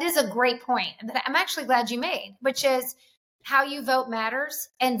that is a great point that I'm actually glad you made, which is how you vote matters,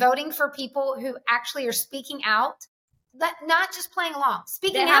 and voting for people who actually are speaking out. Not just playing along,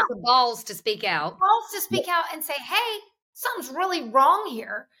 speaking out. The balls to speak out. And say, hey, something's really wrong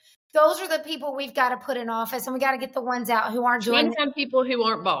here. Those are the people we've got to put in office, and we got to get the ones out who aren't doing. And some people who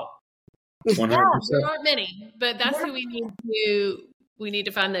aren't bald. 100%. There aren't many, but that's who we need to. We need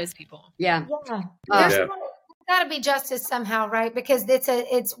to find those people. Yeah. There's got to be justice somehow, right? Because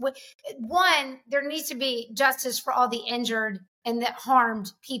it's one. There needs to be justice for all the injured and that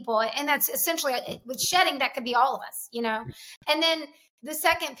harmed people. And that's essentially with shedding, that could be all of us, And then the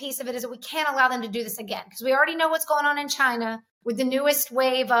second piece of it is that we can't allow them to do this again, because we already know what's going on in China with the newest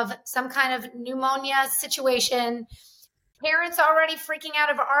wave of some kind of pneumonia situation. Parents already freaking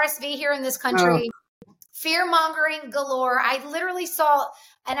out of RSV here in this country. Fear mongering galore. I literally saw,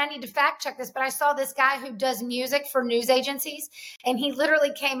 and I need to fact check this, but I saw this guy who does music for news agencies, and he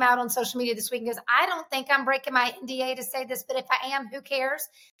literally came out on social media this week and goes, "I don't think I'm breaking my NDA to say this, but if I am, who cares?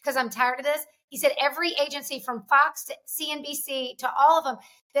 Because I'm tired of this." He said every agency from Fox to CNBC to all of them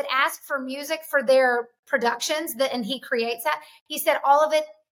that ask for music for their productions, and he creates that. He said all of it,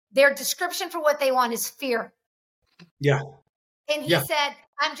 their description for what they want is fear. Yeah. And he said,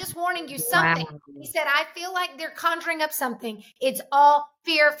 "I'm just warning you something." Wow. He said, "I feel like they're conjuring up something. It's all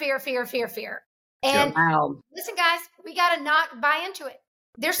fear, fear, fear, fear, fear." And listen, guys, we got to not buy into it.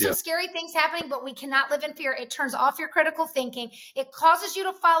 There's some scary things happening, but we cannot live in fear. It turns off your critical thinking. It causes you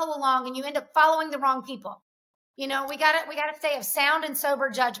to follow along, and you end up following the wrong people. We got to stay of sound and sober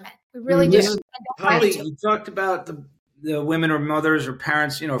judgment. We really do. Holly, you talked about the women or mothers or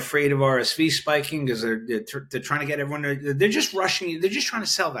parents, afraid of RSV spiking because they're trying to get everyone. They're just rushing. They're just trying to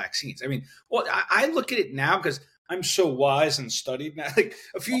sell vaccines. I mean, I look at it now because I'm so wise and studied now. Like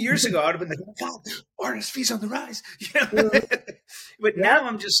a few years ago, I'd have been like, "God, RSV's on the rise," But now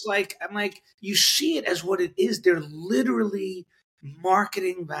I'm like, you see it as what it is. They're literally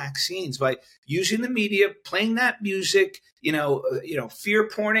marketing vaccines by using the media, playing that music, fear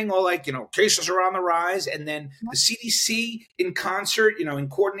porning, all cases are on the rise. And then the CDC in concert, in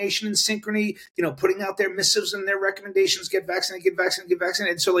coordination and synchrony, putting out their missives and their recommendations, get vaccinated, get vaccinated, get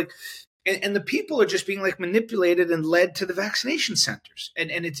vaccinated. And so and the people are just being manipulated and led to the vaccination centers.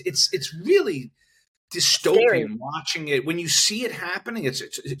 And it's really dystopian watching it. When you see it happening, it's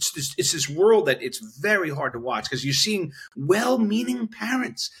this world that it's very hard to watch, because you're seeing well-meaning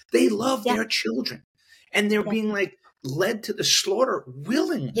parents. They love their children, and they're being led to the slaughter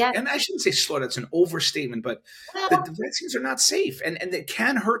willingly. And I shouldn't say slaughter, that's an overstatement, but the vaccines are not safe, and they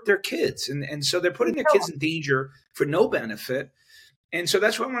can hurt their kids. And so they're putting their kids in danger for no benefit. And so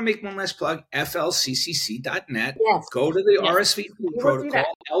that's why I want to make one last plug, flccc.net. Yes. Go to the RSV protocol,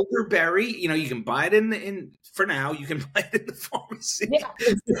 elderberry. You can buy it for now, you can buy it in the pharmacy.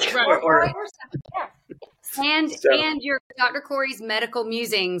 And your Dr. Kory's Medical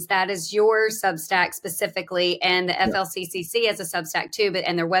Musings, that is your Substack specifically, and the FLCCC has a Substack too,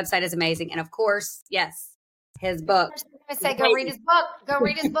 and their website is amazing. And of course, his book. I say, go read his book. Go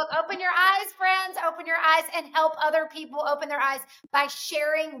read his book. Open your eyes, friends. Open your eyes and help other people open their eyes by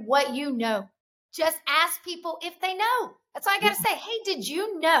sharing what you know. Just ask people if they know. That's all I got to say. Hey, did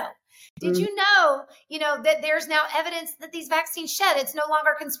you know? Did you know, that there's now evidence that these vaccines shed? It's no longer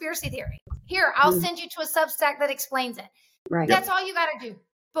a conspiracy theory. Here, I'll send you to a Substack that explains it. Right. That's all you got to do.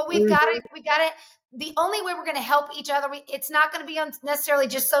 But we got it. The only way we're going to help each other, it's not going to be on necessarily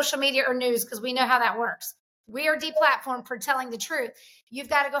just social media or news, because we know how that works. We are deplatformed for telling the truth. You've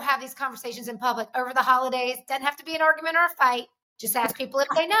got to go have these conversations in public over the holidays. Doesn't have to be an argument or a fight. Just ask people if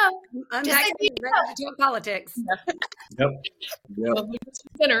they know. I'm ready to do politics. Yep.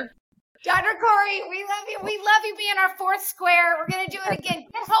 Dinner. Dr. Kory, we love you. We love you being our fourth square. We're going to do it again.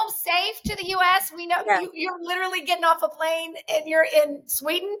 Get home safe to the U.S. We know you're literally getting off a plane and you're in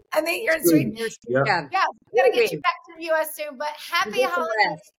Sweden. I think you're in Sweden. Yeah. We're going to get you back to the U.S. soon. But happy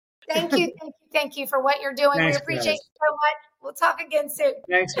holidays. Thank you for what you're doing. Thanks, we appreciate you so much. We'll talk again soon.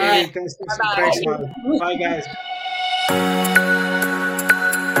 Thanks, Mary. Thanks. Bye, guys.